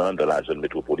Maryland, dans la zone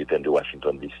métropolitaine de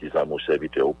Washington DC, dans mon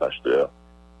serviteur au pasteur,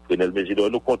 Frenel Mésidor,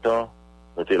 nous comptons.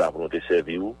 Nous sommes là pour nous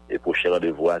servir. Et prochain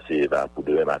rendez-vous, c'est pour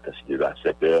demain matin, si Dieu veut, à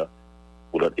 5 heures,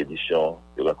 pour notre édition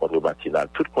de Rencontre Matinale.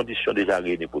 Toutes conditions déjà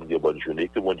réunies pour nous dire bonne journée.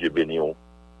 Que bon Dieu bénisse,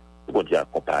 que bon Dieu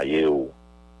accompagne,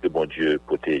 que bon Dieu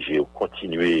protège,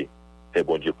 continuer, faire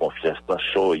bon Dieu confiance. Dans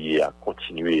soyez à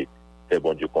continuer, faire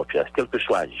bon Dieu confiance. Quel que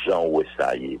soit Jean ou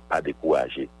ça y est, pas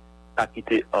décourager. Pas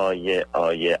quitter rien,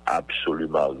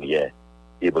 absolument rien.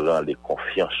 Ébranler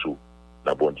confiance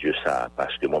dans bon Dieu ça.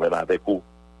 Parce que moi-même avec vous,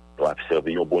 nous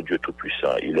observons un bon Dieu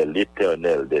tout-puissant. Il est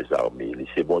l'Éternel des armées.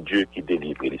 C'est bon Dieu qui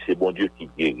délivre. C'est bon Dieu qui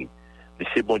guérit.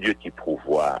 C'est bon Dieu qui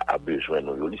pourvoit à besoin de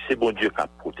nous. C'est bon Dieu qui a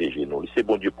protégé nous. C'est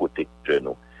bon Dieu protecteur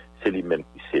nous. C'est lui-même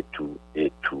qui sait tout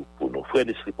et tout pour nous. Frère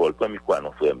Leslie Paul, comme quoi,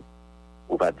 non, frère,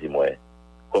 on va dire, moi,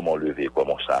 comment lever,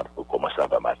 comment ça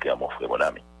va matin, mon frère, mon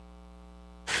ami.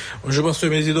 Bonjour, Pasteur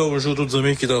Mésidor. Bonjour, tous les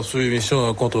amis qui sont sur l'émission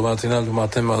Rencontre Matinale du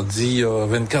matin, mardi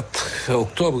 24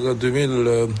 octobre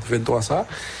 2023, ça.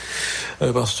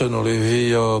 Pasteur, nous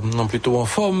levé, non, plutôt en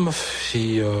forme.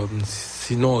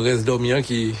 Sinon, on reste dormir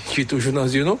qui est toujours dans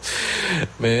yeux, non?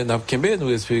 Mais, nous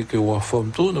espérons que vous en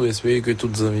forme tout. Nous espérons que tous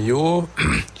les amis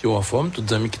qui sont en forme, tous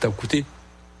les amis qui t'ont écouté.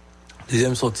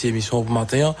 Deuxième sortie émission pour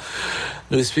matin.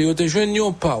 Nous espérons que nous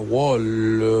une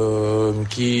parole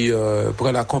qui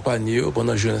pourrait l'accompagner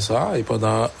pendant jeunesse et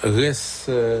pendant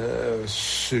reste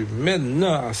semaine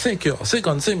à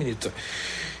 5h55.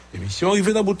 L'émission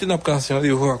arrivée dans le bout de l'application, il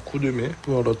y aura un coup de main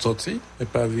pour l'autre sortie. Et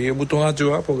pas via bouton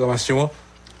radio, programmation,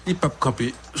 il peut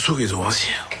camper sous réseau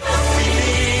ancien.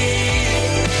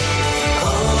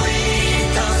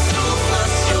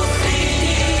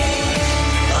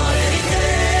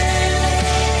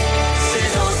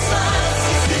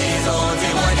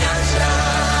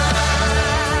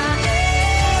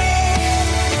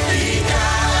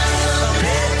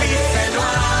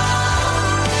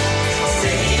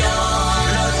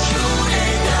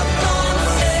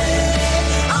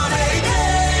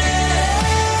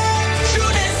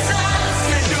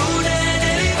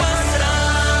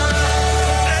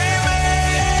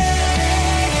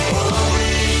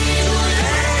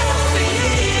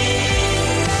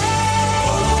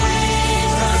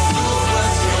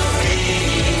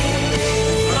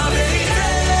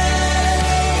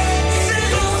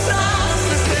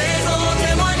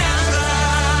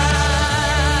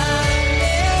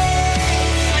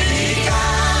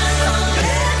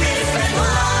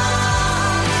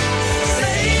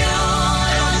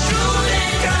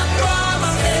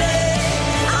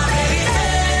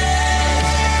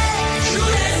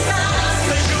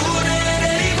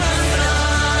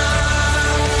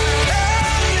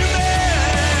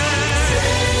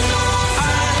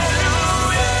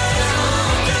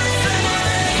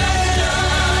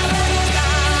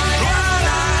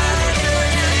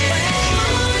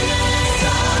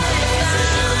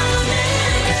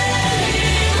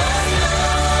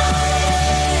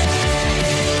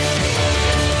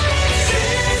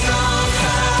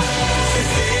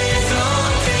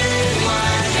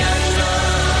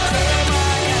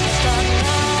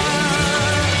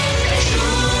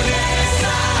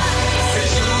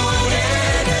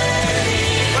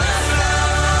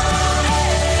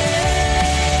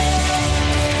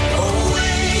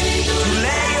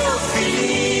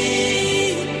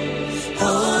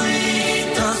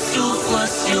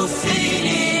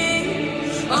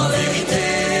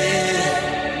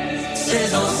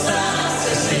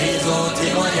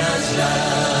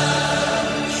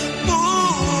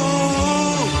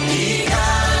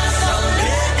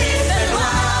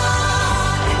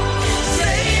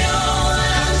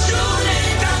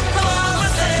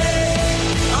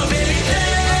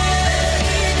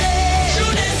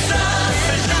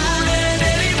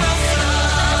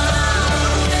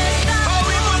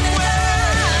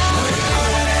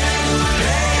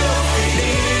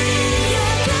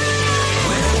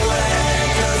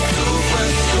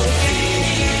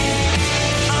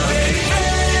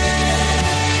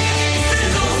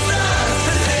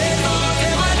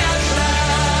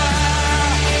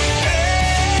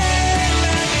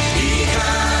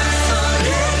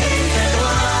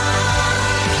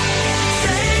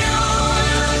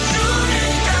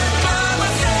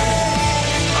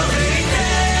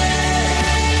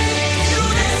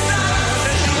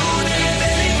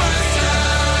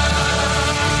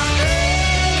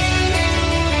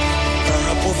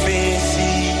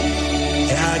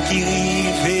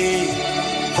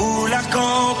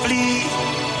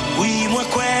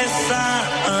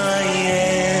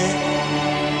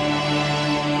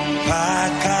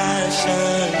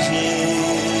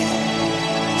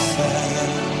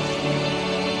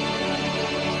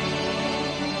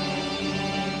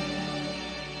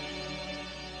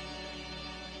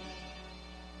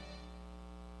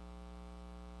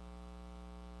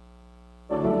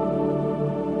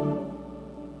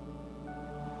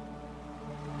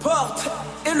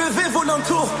 Levez vos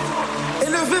linteaux,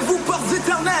 élevez-vous portes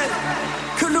éternelles,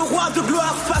 que le roi de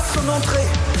gloire fasse son entrée.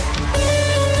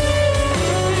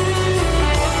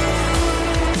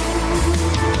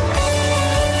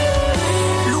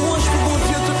 Louange pour mon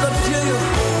Dieu, toute notre Dieu.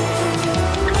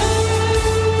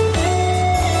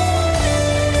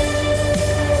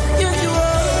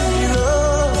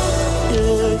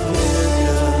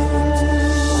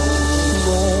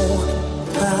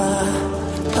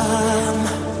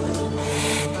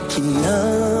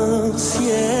 Nan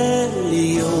ciel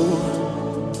yo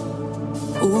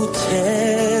ou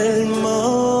tellement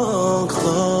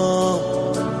grand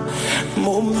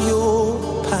mon yo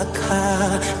pas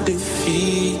qu'à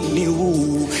définir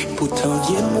pourtant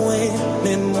bien moins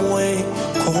mais moins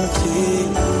compter